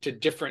adapting to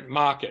different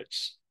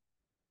markets.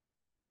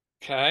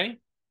 Okay.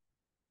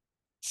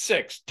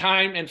 6,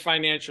 time and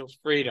financial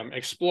freedom.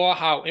 Explore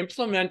how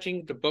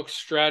implementing the book's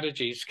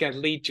strategies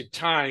can lead to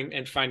time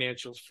and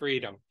financial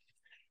freedom.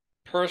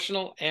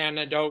 Personal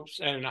anecdotes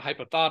and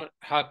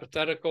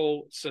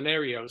hypothetical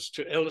scenarios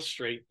to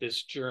illustrate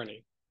this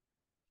journey.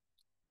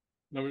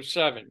 Number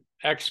 7,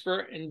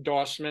 expert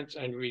endorsements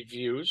and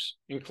reviews.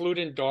 Include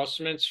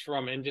endorsements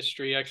from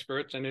industry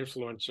experts and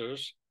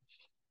influencers,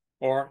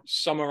 or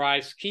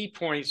summarize key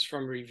points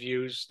from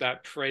reviews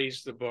that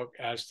praise the book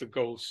as the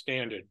gold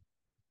standard.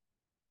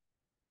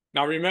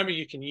 Now, remember,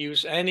 you can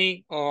use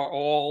any or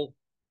all.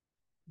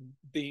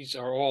 These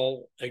are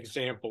all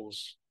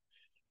examples.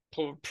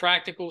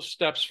 Practical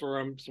steps for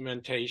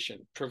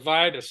implementation.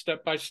 Provide a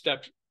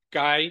step-by-step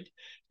guide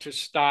to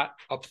start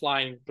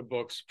applying the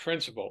book's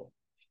principle.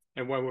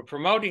 And when we're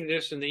promoting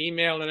this in the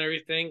email and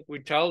everything, we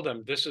tell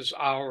them this is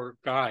our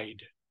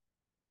guide,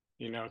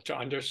 you know, to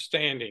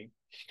understanding.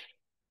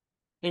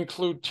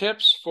 Include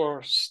tips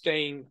for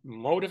staying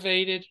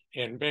motivated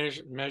and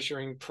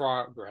measuring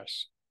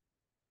progress.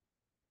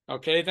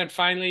 Okay, then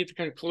finally, the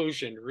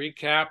conclusion.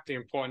 Recap the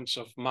importance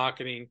of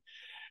marketing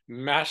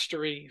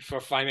mastery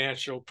for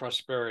financial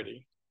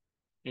prosperity.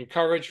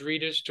 Encourage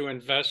readers to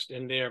invest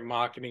in their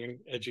marketing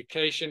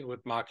education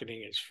with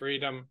Marketing is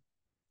Freedom.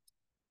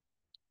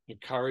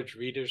 Encourage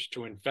readers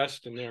to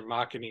invest in their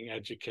marketing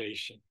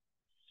education.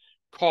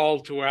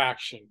 Call to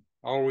action.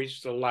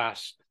 Always the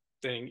last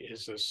thing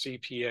is a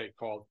CTA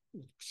called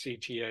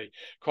CTA,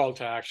 call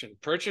to action.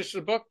 Purchase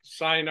the book,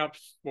 sign up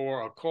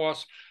for a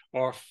course,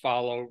 or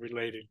follow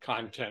related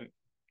content.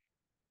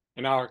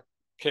 In our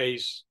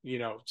case, you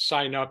know,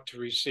 sign up to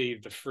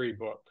receive the free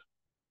book.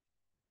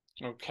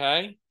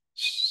 Okay,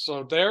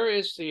 so there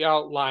is the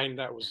outline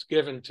that was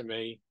given to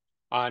me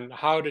on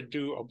how to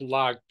do a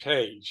blog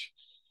page.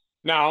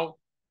 Now,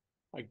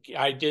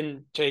 I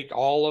didn't take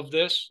all of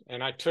this,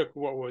 and I took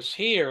what was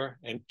here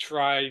and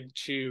tried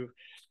to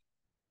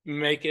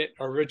make it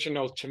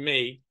original to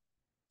me.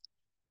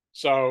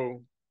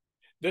 So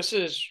this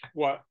is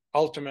what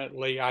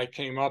ultimately I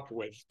came up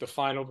with, the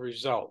final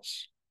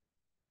results.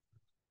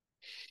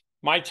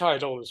 My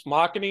title is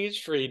Marketing is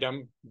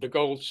Freedom, the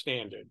Gold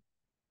Standard.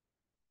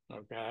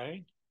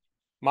 Okay.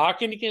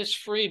 Marketing is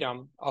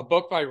Freedom, a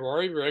book by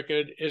Rory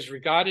Ricord, is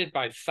regarded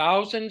by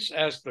thousands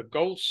as the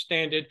gold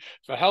standard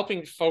for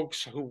helping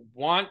folks who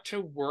want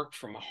to work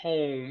from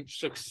home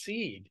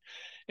succeed.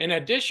 In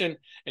addition,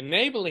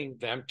 enabling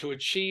them to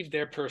achieve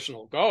their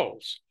personal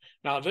goals.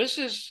 Now, this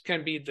has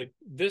been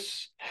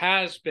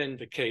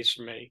the case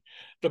for me.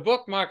 The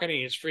book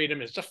Marketing is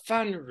Freedom is a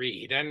fun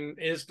read and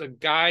is the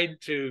guide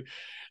to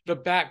the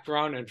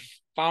background and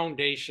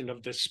foundation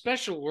of the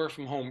special work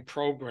from home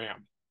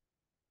program.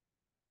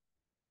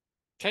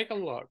 Take a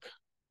look.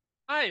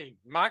 Hi,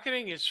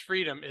 Marketing is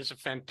Freedom is a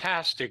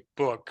fantastic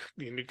book.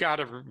 You got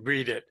to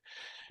read it.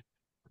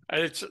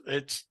 It's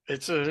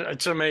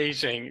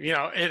amazing. You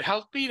know, it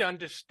helped me to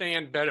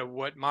understand better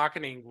what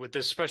marketing with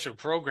this special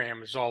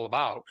program is all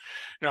about.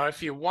 Now,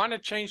 if you want to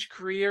change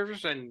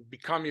careers and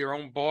become your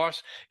own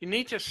boss, you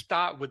need to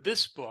start with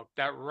this book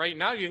that right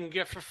now you can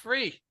get for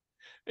free.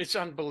 It's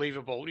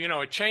unbelievable. You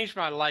know, it changed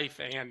my life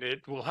and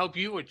it will help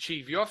you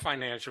achieve your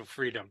financial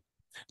freedom.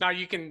 Now,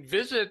 you can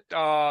visit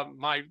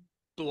my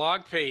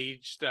blog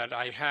page that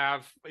I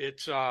have.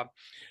 It's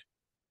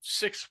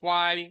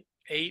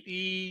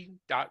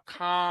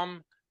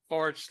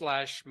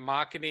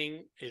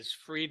 6y8e.com/marketing is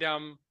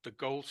freedom, the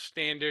gold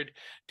standard,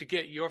 to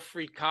get your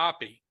free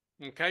copy.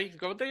 Okay,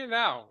 go there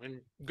now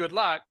and good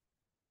luck.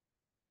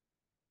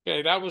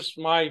 Okay, that was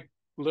my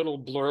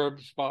little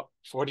blurb, about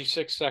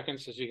 46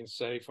 seconds, as you can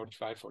say,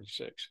 45,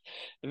 46.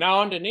 And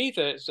now underneath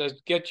it, it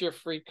says, get your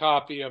free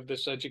copy of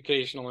this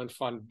educational and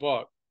fun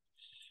book.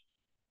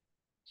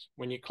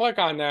 When you click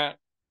on that,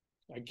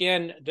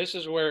 again, this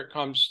is where it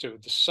comes to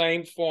the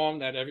same form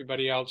that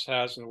everybody else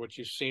has and what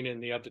you've seen in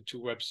the other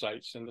two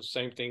websites, and the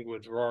same thing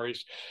with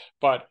Rory's,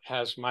 but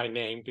has my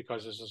name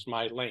because this is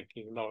my link,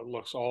 even though it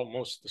looks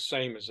almost the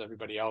same as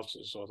everybody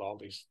else's with all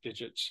these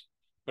digits,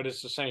 but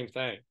it's the same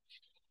thing.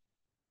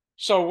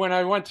 So when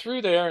I went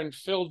through there and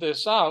filled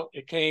this out,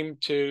 it came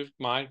to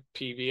my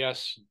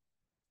PBS,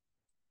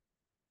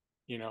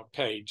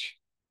 page.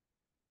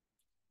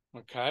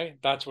 Okay,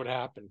 that's what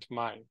happened to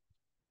mine.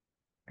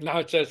 Now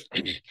it says,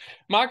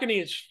 marketing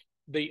is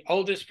the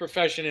oldest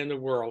profession in the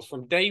world.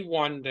 From day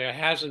one, there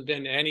hasn't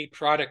been any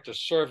product or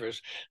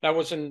service that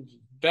was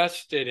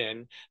invested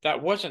in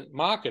that wasn't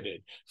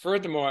marketed.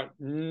 Furthermore,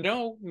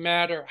 no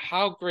matter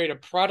how great a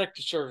product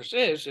or service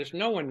is, if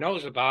no one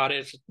knows about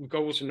it, it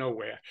goes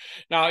nowhere.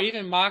 Now,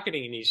 even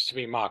marketing needs to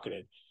be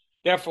marketed.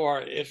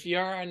 Therefore, if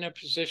you're in a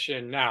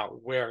position now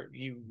where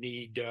you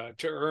need to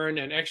earn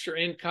an extra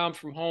income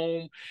from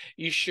home,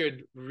 you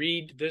should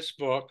read this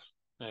book.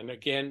 And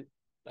again,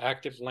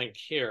 active link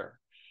here.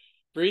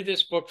 Read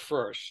this book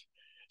first.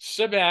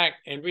 Sit back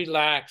and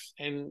relax,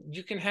 and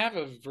you can have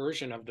a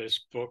version of this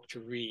book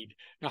to read.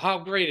 Now, how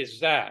great is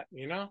that,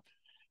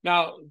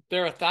 Now,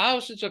 there are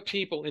thousands of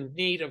people in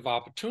need of an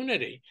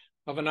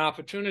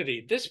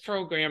opportunity. This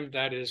program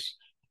that is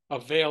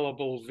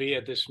available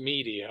via this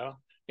media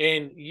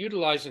and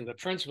utilizing the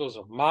principles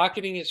of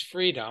marketing is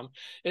freedom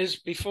is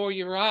before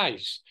your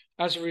eyes.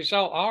 As a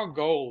result, our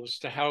goal is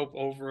to help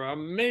over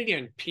 1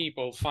 million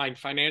people find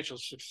financial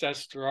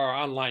success through our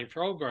online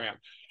program.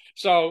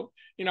 So,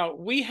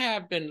 we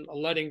have been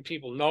letting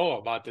people know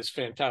about this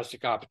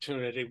fantastic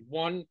opportunity,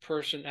 one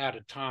person at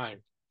a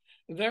time.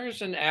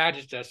 There's an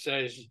adage that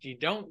says, you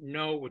don't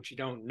know what you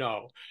don't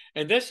know.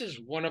 And this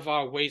is one of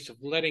our ways of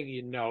letting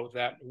you know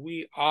that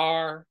we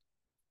are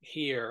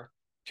here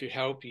to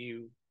help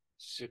you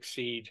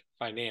succeed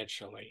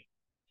financially.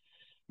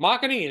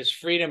 Marketing is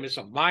freedom is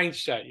a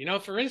mindset.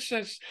 For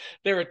instance,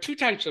 there are two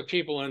types of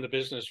people in the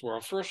business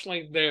world.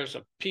 Firstly, there's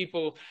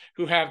people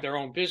who have their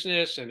own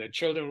business and their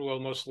children will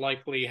most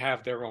likely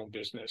have their own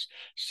business.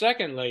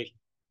 Secondly,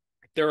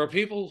 there are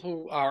people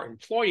who are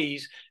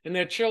employees and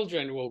their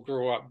children will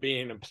grow up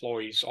being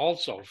employees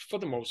also, for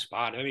the most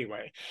part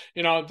anyway.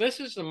 This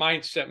is the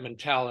mindset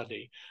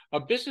mentality, a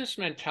business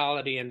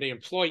mentality and the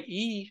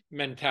employee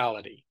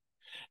mentality.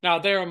 Now,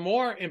 there are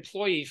more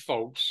employee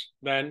folks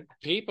than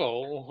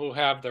people who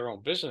have their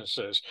own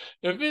businesses.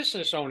 The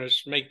business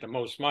owners make the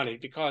most money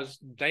because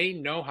they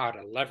know how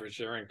to leverage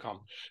their income.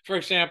 For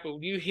example,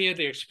 you hear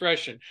the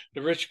expression,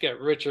 the rich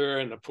get richer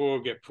and the poor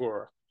get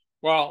poorer.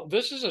 Well,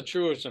 this is a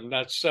truism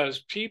that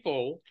says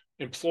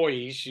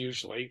employees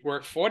usually,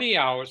 work 40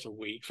 hours a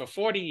week for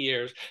 40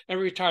 years and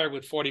retire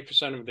with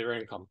 40% of their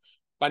income.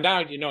 By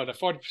now, you know that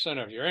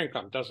 40% of your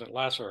income doesn't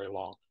last very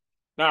long.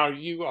 Now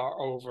you are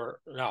over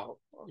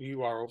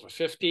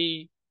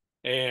 50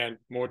 and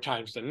more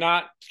times than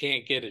not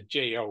can't get a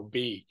job.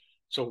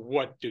 So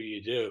what do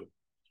you do?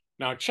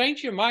 Now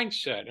change your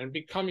mindset and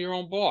become your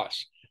own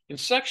boss. In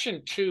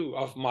section 2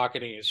 of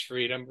Marketing is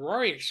Freedom,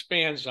 Rory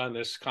expands on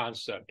this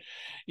concept.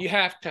 You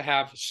have to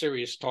have a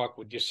serious talk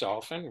with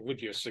yourself and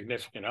with your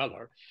significant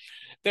other.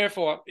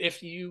 Therefore,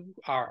 if you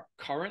are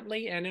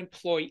currently an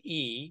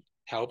employee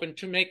helping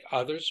to make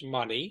others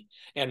money,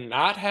 and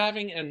not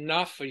having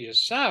enough for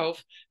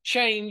yourself,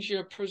 change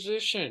your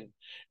position.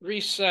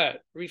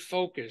 Reset,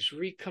 refocus,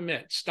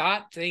 recommit.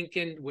 Start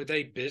thinking with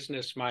a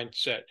business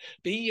mindset.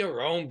 Be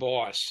your own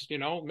boss,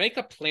 make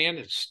a plan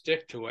and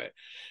stick to it.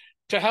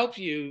 To help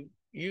you,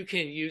 you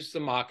can use the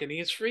marketing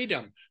as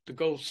freedom, the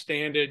gold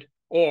standard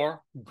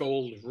or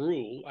gold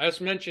rule,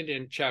 as mentioned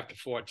in chapter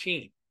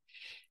 14.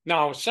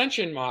 Now,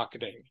 ascension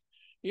marketing,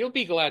 you'll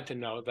be glad to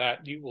know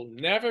that you will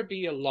never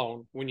be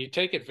alone when you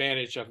take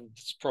advantage of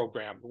this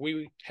program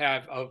we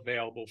have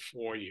available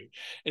for you.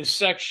 In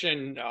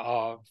section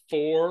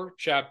 4,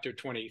 chapter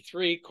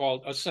 23,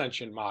 called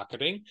Ascension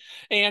Marketing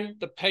and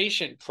the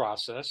Patient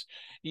Process,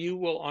 you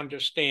will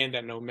understand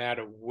that no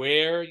matter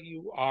where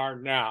you are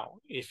now,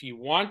 if you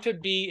want to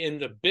be in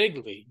the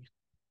big league,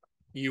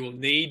 you will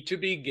need to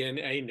begin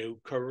a new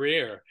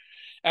career.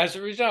 As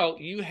a result,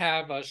 you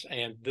have us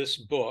and this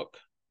book,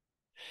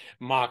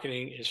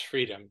 Marketing is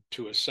Freedom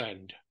to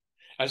Ascend.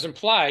 As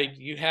implied,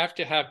 you have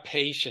to have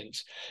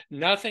patience.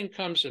 Nothing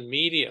comes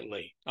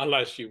immediately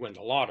unless you win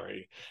the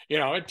lottery.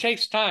 It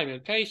takes time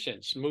and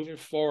patience, moving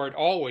forward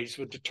always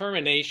with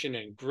determination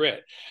and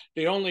grit.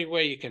 The only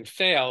way you can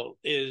fail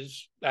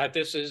is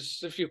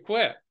if you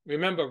quit.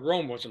 Remember,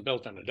 Rome wasn't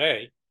built in a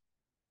day.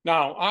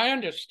 Now, I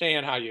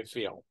understand how you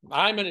feel.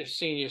 I'm a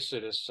senior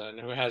citizen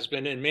who has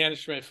been in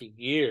management for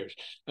years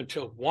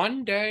until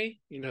one day,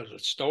 the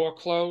store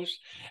closed.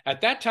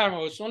 At that time, I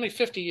was only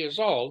 50 years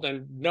old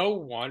and no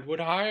one would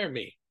hire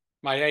me.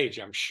 My age,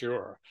 I'm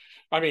sure.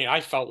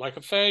 I felt like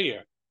a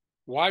failure.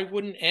 Why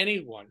wouldn't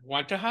anyone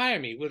want to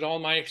hire me with all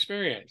my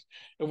experience?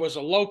 It was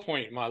a low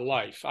point in my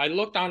life. I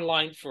looked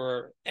online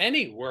for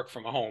any work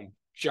from home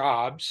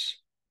jobs.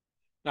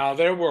 Now,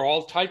 there were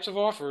all types of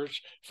offers.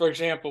 For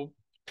example,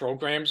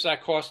 programs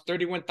that cost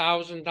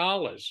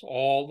 $31,000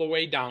 all the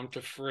way down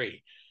to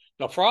free.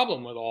 The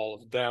problem with all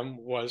of them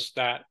was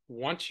that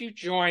once you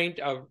joined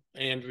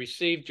and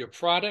received your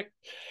product,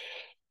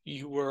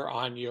 you were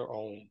on your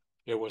own.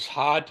 It was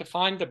hard to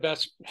find the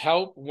best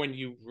help when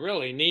you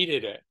really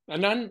needed it.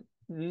 And then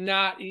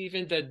not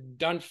even the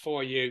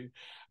done-for-you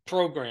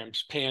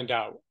programs panned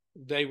out.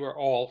 They were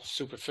all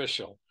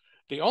superficial.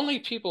 The only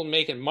people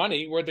making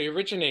money were the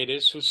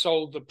originators who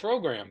sold the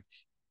program.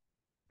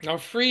 Now,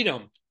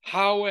 freedom,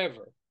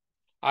 however,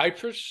 I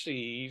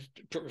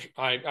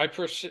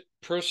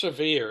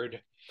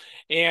persevered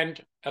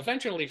and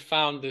eventually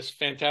found this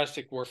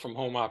fantastic work from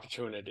home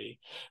opportunity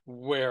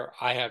where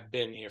I have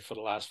been here for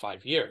the last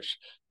 5 years.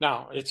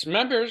 Now, its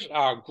members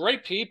are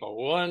great people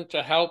willing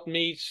to help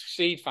me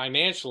succeed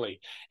financially,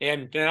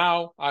 and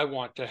now I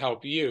want to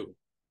help you.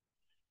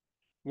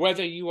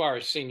 Whether you are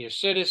a senior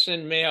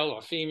citizen, male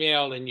or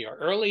female, in your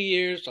early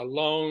years,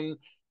 alone,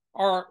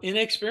 or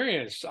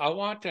inexperienced, I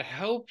want to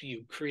help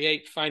you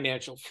create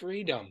financial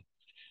freedom.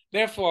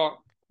 Therefore,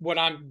 what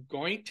I'm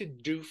going to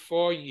do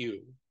for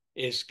you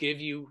is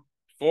give you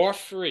for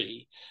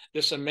free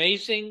this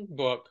amazing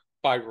book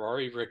by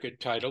Rory Ricord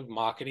titled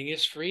Marketing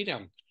is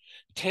Freedom.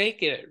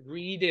 Take it,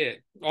 read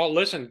it, or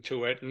listen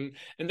to it, and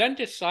then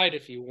decide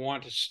if you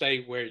want to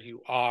stay where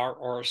you are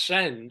or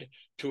ascend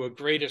to a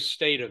greater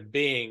state of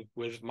being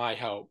with my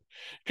help.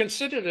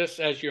 Consider this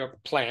as your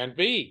plan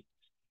B.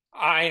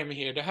 I am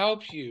here to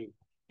help you.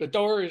 The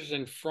door is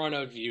in front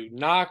of you.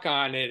 Knock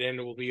on it and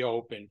it will be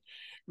open.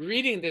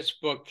 Reading this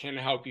book can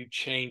help you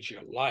change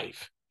your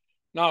life.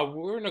 Now,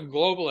 we're in a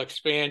global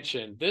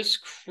expansion. This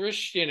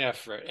Christian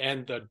effort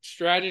and the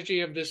strategy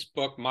of this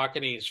book,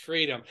 Marketing is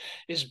Freedom,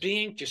 is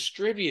being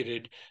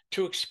distributed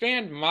to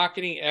expand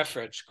marketing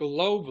efforts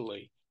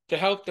globally to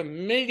help the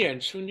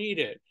millions who need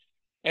it.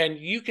 And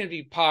you can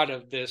be part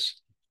of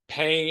this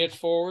paying it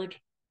forward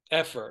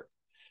effort.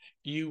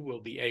 You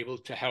will be able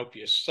to help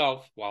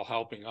yourself while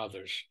helping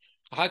others.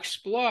 I'll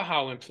explore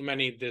how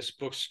implementing this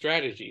book's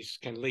strategies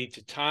can lead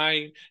to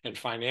time and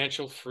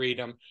financial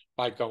freedom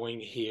by going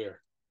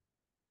here.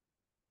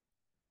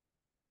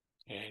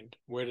 And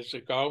where does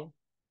it go?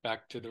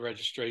 Back to the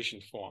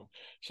registration form.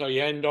 So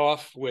you end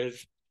off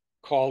with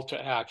call to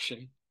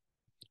action.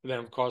 Then,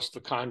 of course,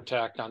 the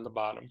contact on the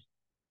bottom.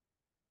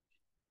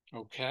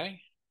 Okay.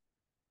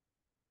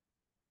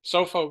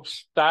 So,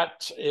 folks,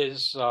 that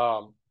is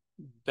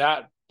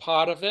that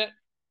part of it.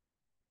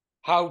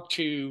 How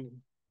to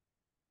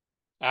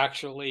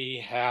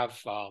actually have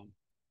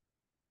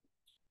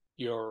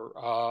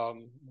your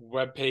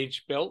web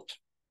page built.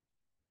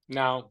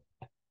 Now,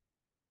 I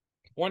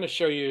want to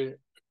show you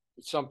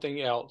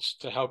something else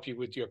to help you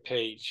with your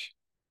page.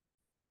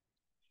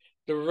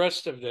 The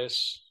rest of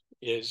this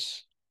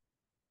is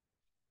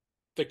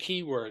the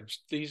keywords.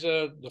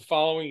 The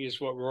following is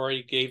what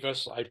Rory gave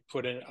us. I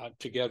put it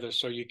together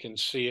so you can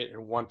see it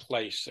in one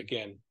place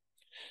again.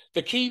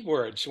 The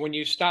keywords, when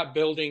you start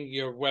building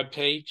your web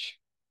page,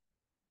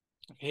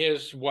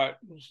 here's what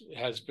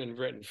has been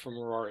written from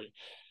Rory.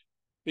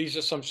 These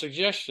are some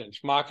suggestions.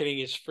 Marketing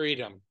is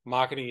Freedom.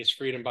 Marketing is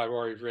Freedom by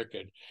Rory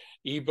Ricord.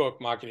 Ebook,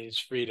 Marketing is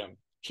Freedom.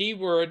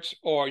 Keywords,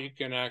 or you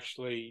can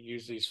actually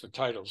use these for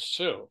titles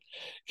too.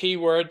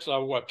 Keywords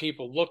are what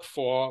people look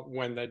for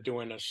when they're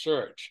doing a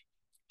search.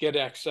 get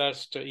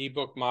access to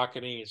ebook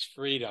marketing is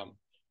freedom.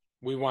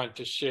 We want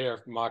to share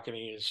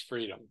marketing is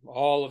freedom.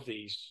 All of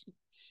these.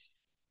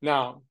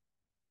 Now,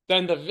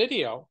 then the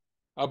video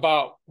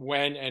about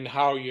when and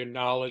how your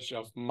knowledge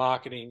of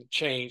marketing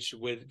changed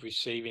with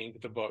receiving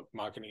the book,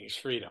 Marketing is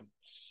Freedom.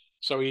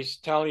 So he's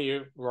telling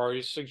you,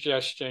 Rory's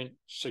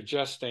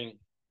suggesting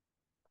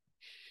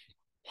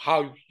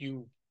how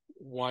you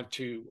want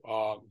to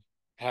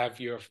have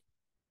your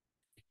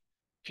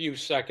few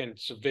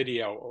seconds of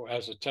video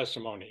as a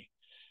testimony,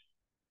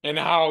 and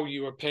how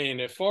you are paying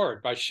it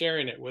forward by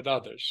sharing it with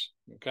others,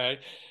 okay?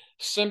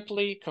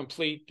 Simply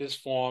complete this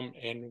form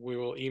and we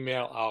will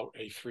email out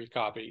a free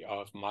copy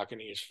of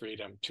Marketing is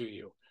Freedom to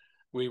you.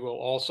 We will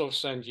also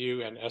send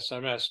you an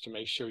SMS to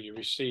make sure you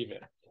receive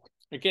it.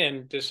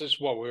 Again, this is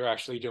what we're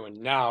actually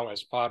doing now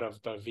as part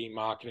of the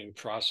V-marketing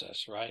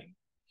process, right?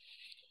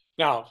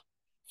 Now,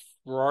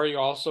 Rory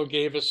also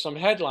gave us some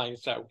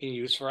headlines that we can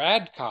use for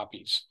ad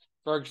copies.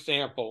 For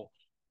example,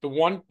 the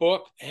one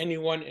book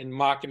anyone in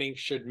marketing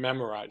should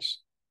memorize.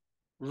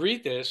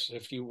 Read this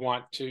if you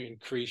want to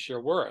increase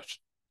your worth.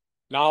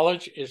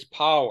 Knowledge is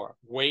power.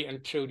 Wait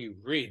until you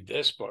read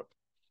this book.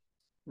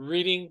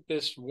 Reading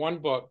this one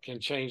book can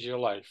change your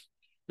life.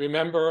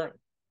 Remember,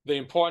 the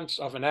importance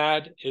of an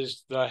ad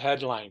is the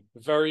headline.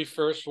 The very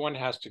first one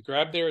has to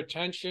grab their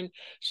attention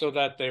so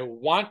that they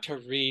want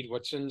to read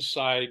what's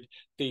inside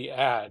the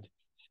ad.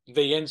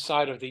 The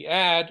inside of the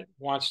ad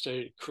wants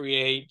to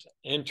create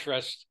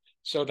interest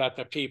so that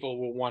the people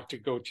will want to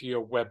go to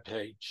your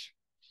webpage.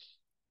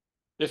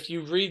 If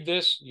you read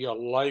this, your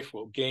life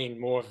will gain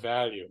more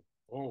value.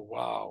 Oh,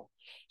 wow.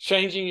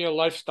 Changing your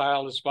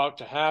lifestyle is about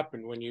to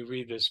happen when you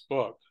read this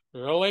book.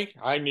 Really?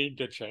 I need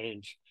to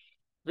change.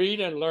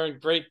 Read and learn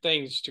great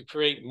things to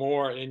create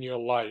more in your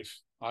life.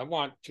 I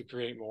want to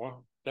create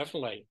more,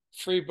 definitely.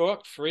 Free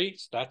book, free,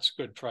 that's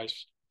a good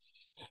price.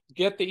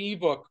 Get the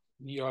ebook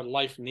your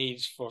life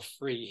needs for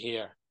free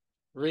here.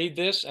 Read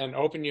this and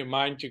open your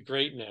mind to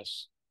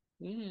greatness.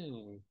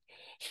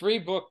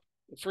 Free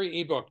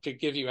ebook to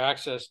give you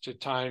access to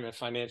time and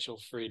financial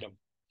freedom.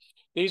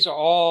 These are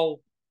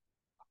all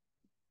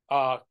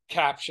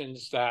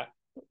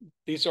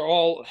these are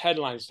all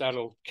headlines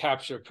that'll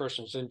capture a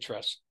person's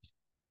interest.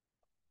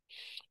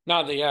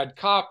 Now the ad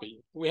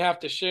copy, we have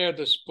to share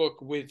this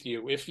book with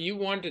you. If you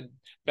want to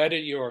better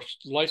your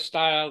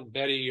lifestyle,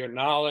 better your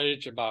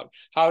knowledge about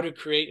how to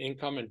create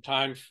income and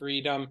time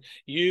freedom,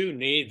 you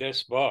need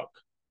this book.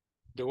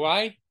 Do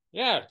I?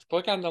 Yeah,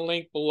 click on the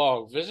link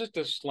below. Visit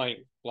this link,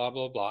 blah,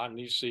 blah, blah. And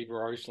you see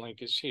Rory's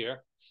link is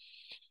here.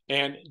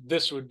 And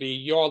this would be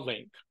your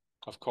link,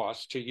 of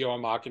course, to your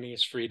Marketing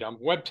is Freedom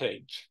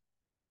webpage.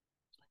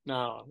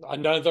 Now,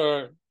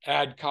 another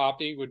ad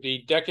copy would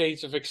be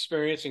decades of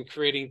experience in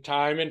creating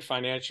time and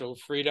financial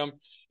freedom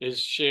is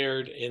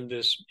shared in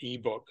this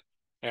ebook,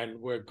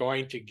 and we're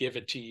going to give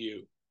it to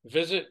you.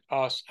 Visit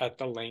us at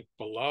the link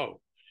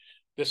below.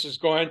 This is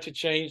going to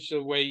change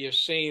the way you're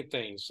seeing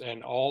things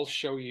and will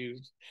show you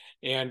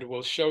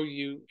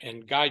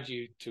and guide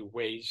you to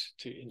ways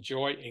to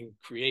enjoy and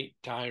create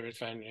time and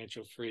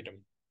financial freedom.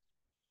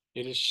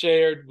 It is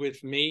shared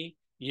with me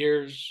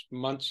years,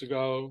 months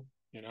ago,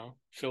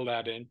 fill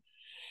that in.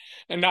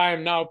 And I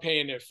am now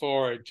paying it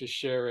forward to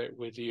share it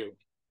with you.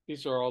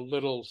 These are all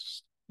little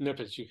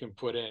snippets you can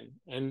put in.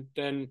 And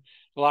then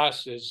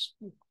last is,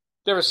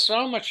 there is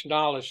so much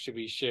knowledge to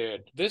be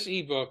shared. This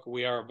ebook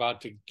we are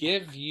about to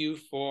give you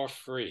for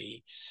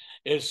free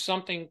is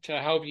something to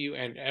help you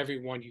and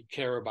everyone you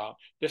care about.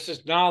 This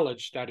is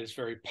knowledge that is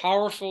very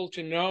powerful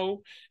to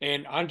know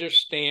and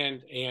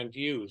understand and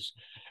use.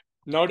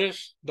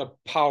 Notice the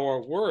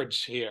power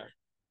words here,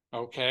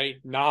 okay?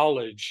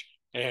 Knowledge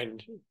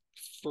and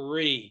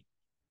free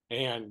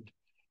and,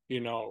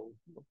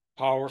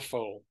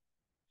 powerful.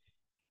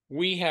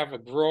 We have a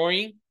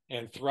growing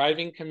and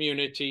thriving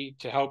community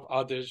to help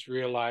others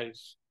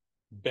realize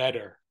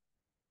better.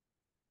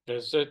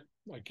 Visit,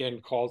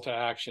 again, call to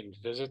action.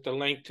 Visit the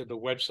link to the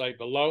website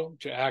below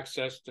to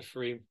access the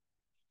free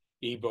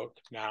ebook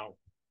now.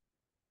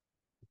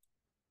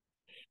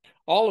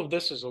 All of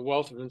this is a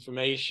wealth of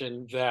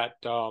information that,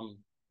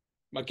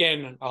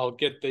 again, I'll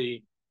get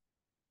a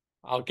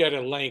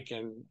link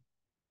and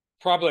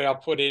probably I'll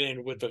put it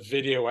in with the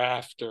video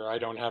after. I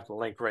don't have the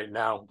link right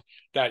now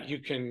that you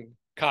can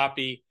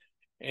copy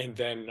and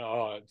then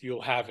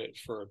you'll have it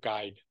for a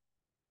guide.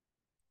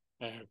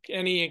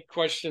 Any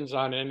questions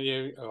on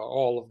any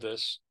all of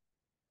this?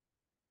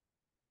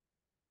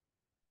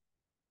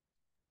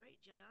 Great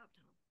job,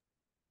 Tom.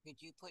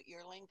 Could you put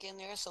your link in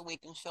there so we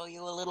can show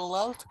you a little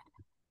love?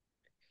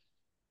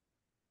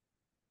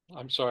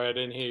 I'm sorry, I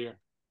didn't hear you.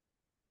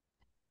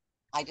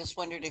 I just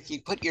wondered if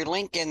you'd put your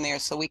link in there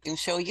so we can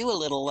show you a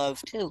little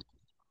love too.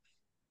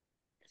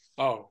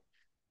 Oh,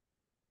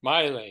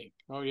 my link.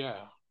 Oh, yeah.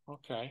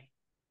 Okay.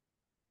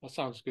 That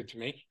sounds good to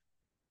me.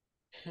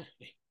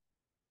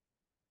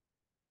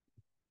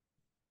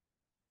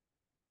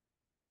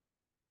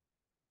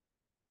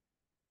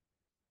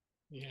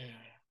 Yeah.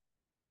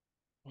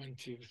 1,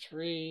 2,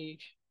 3.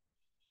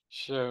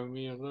 Show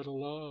me a little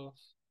love.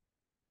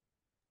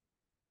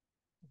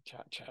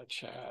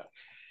 Chat.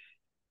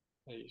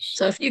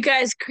 So if you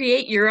guys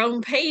create your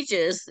own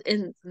pages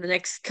in the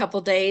next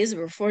couple days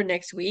or before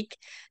next week,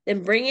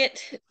 then bring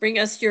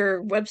us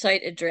your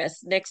website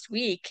address next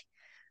week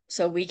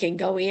so we can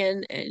go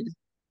in and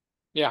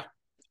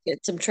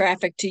get some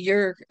traffic to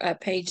your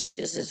pages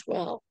as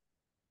well.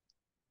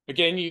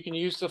 Again, you can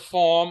use the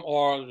form,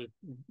 or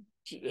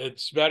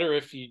it's better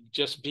if you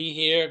just be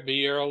here,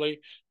 be early,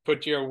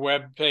 put your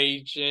web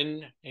page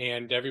in,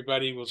 and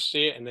everybody will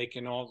see it, and they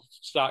can all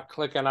start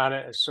clicking on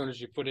it as soon as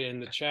you put it in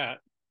the chat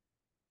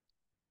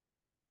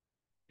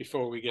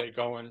before we get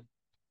going.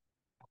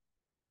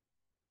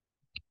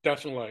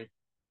 Definitely.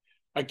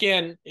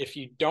 Again, if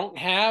you don't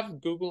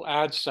have Google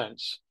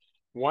AdSense,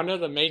 one of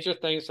the major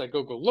things that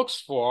Google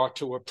looks for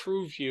to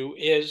approve you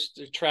is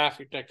the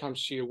traffic that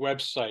comes to your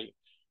website,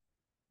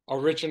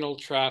 original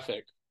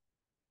traffic.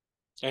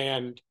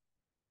 And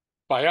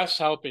by us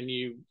helping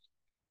you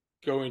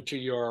go into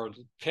your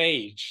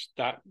page,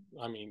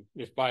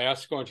 if by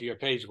us going to your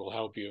page will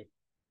help you,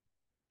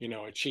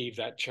 achieve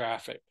that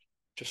traffic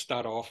to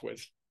start off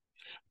with.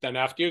 Then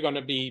after, you're going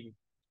to be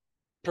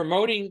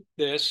promoting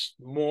this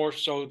more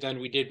so than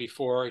we did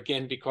before,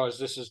 again, because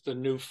this is the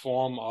new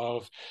form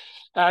of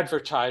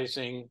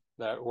advertising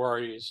that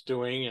Rory is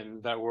doing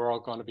and that we're all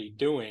going to be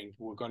doing.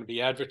 We're going to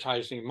be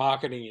advertising.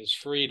 Marketing is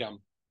freedom.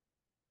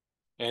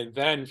 And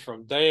then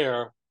from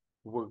there,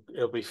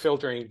 it'll be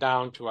filtering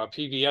down to our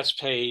PBS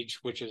page,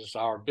 which is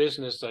our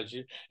business, that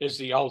is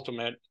the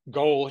ultimate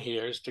goal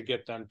here, is to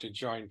get them to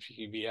join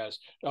PBS,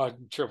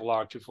 Triple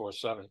R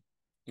 247,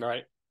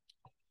 right?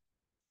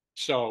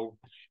 So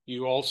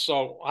you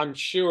also, I'm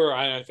sure,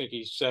 I think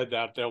he said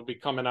that they'll be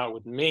coming out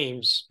with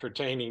memes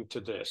pertaining to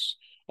this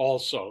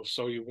also.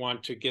 So you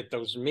want to get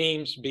those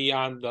memes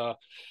beyond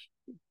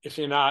if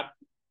you're not,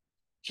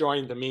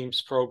 join the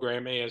memes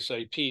program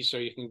ASAP, so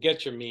you can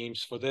get your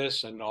memes for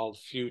this and all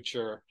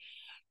future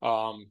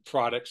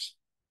products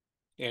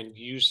and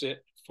use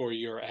it for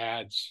your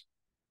ads.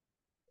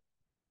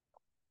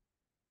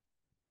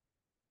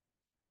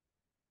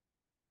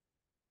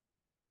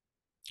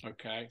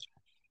 Okay.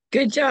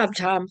 Good job,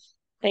 Tom.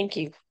 Thank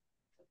you.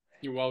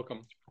 You're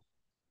welcome.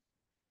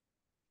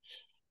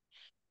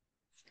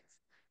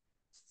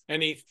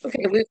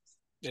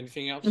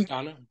 Anything else,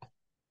 Donna?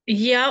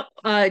 Yep.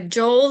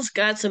 Joel's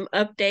got some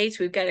updates.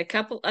 We've got a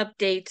couple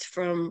updates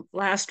from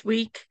last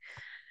week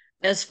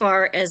as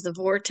far as the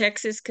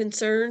vortex is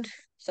concerned.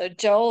 So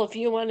Joel, if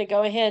you want to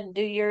go ahead and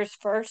do yours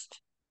first.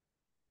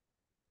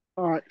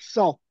 All right.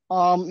 So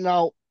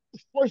now,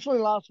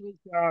 fortunately, last week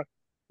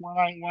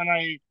when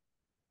I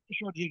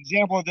showed the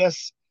example of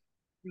this,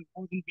 it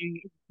wasn't being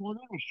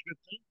recorded, which is a good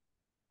thing.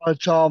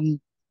 But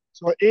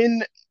so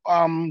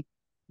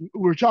we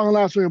were talking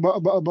last week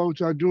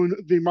about doing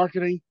the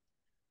marketing,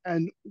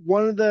 and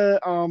one of the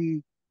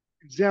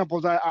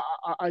examples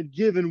I'd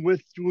given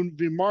with doing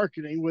the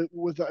marketing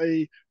with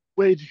a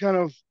way to kind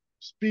of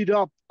speed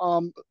up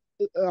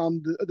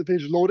the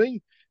page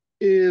loading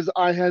is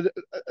I had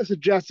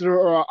suggested,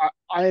 or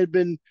I had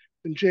been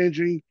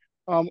changing.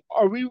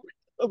 Are we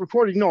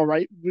recording? No,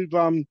 right? We've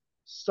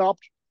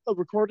stopped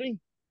recording.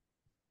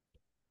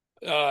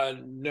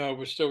 No,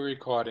 we're still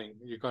recording.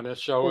 You're going to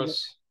show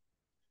us?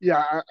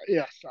 Yeah,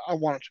 yes, I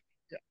want to.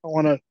 Yeah, I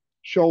want to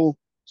show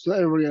so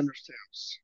everybody understands.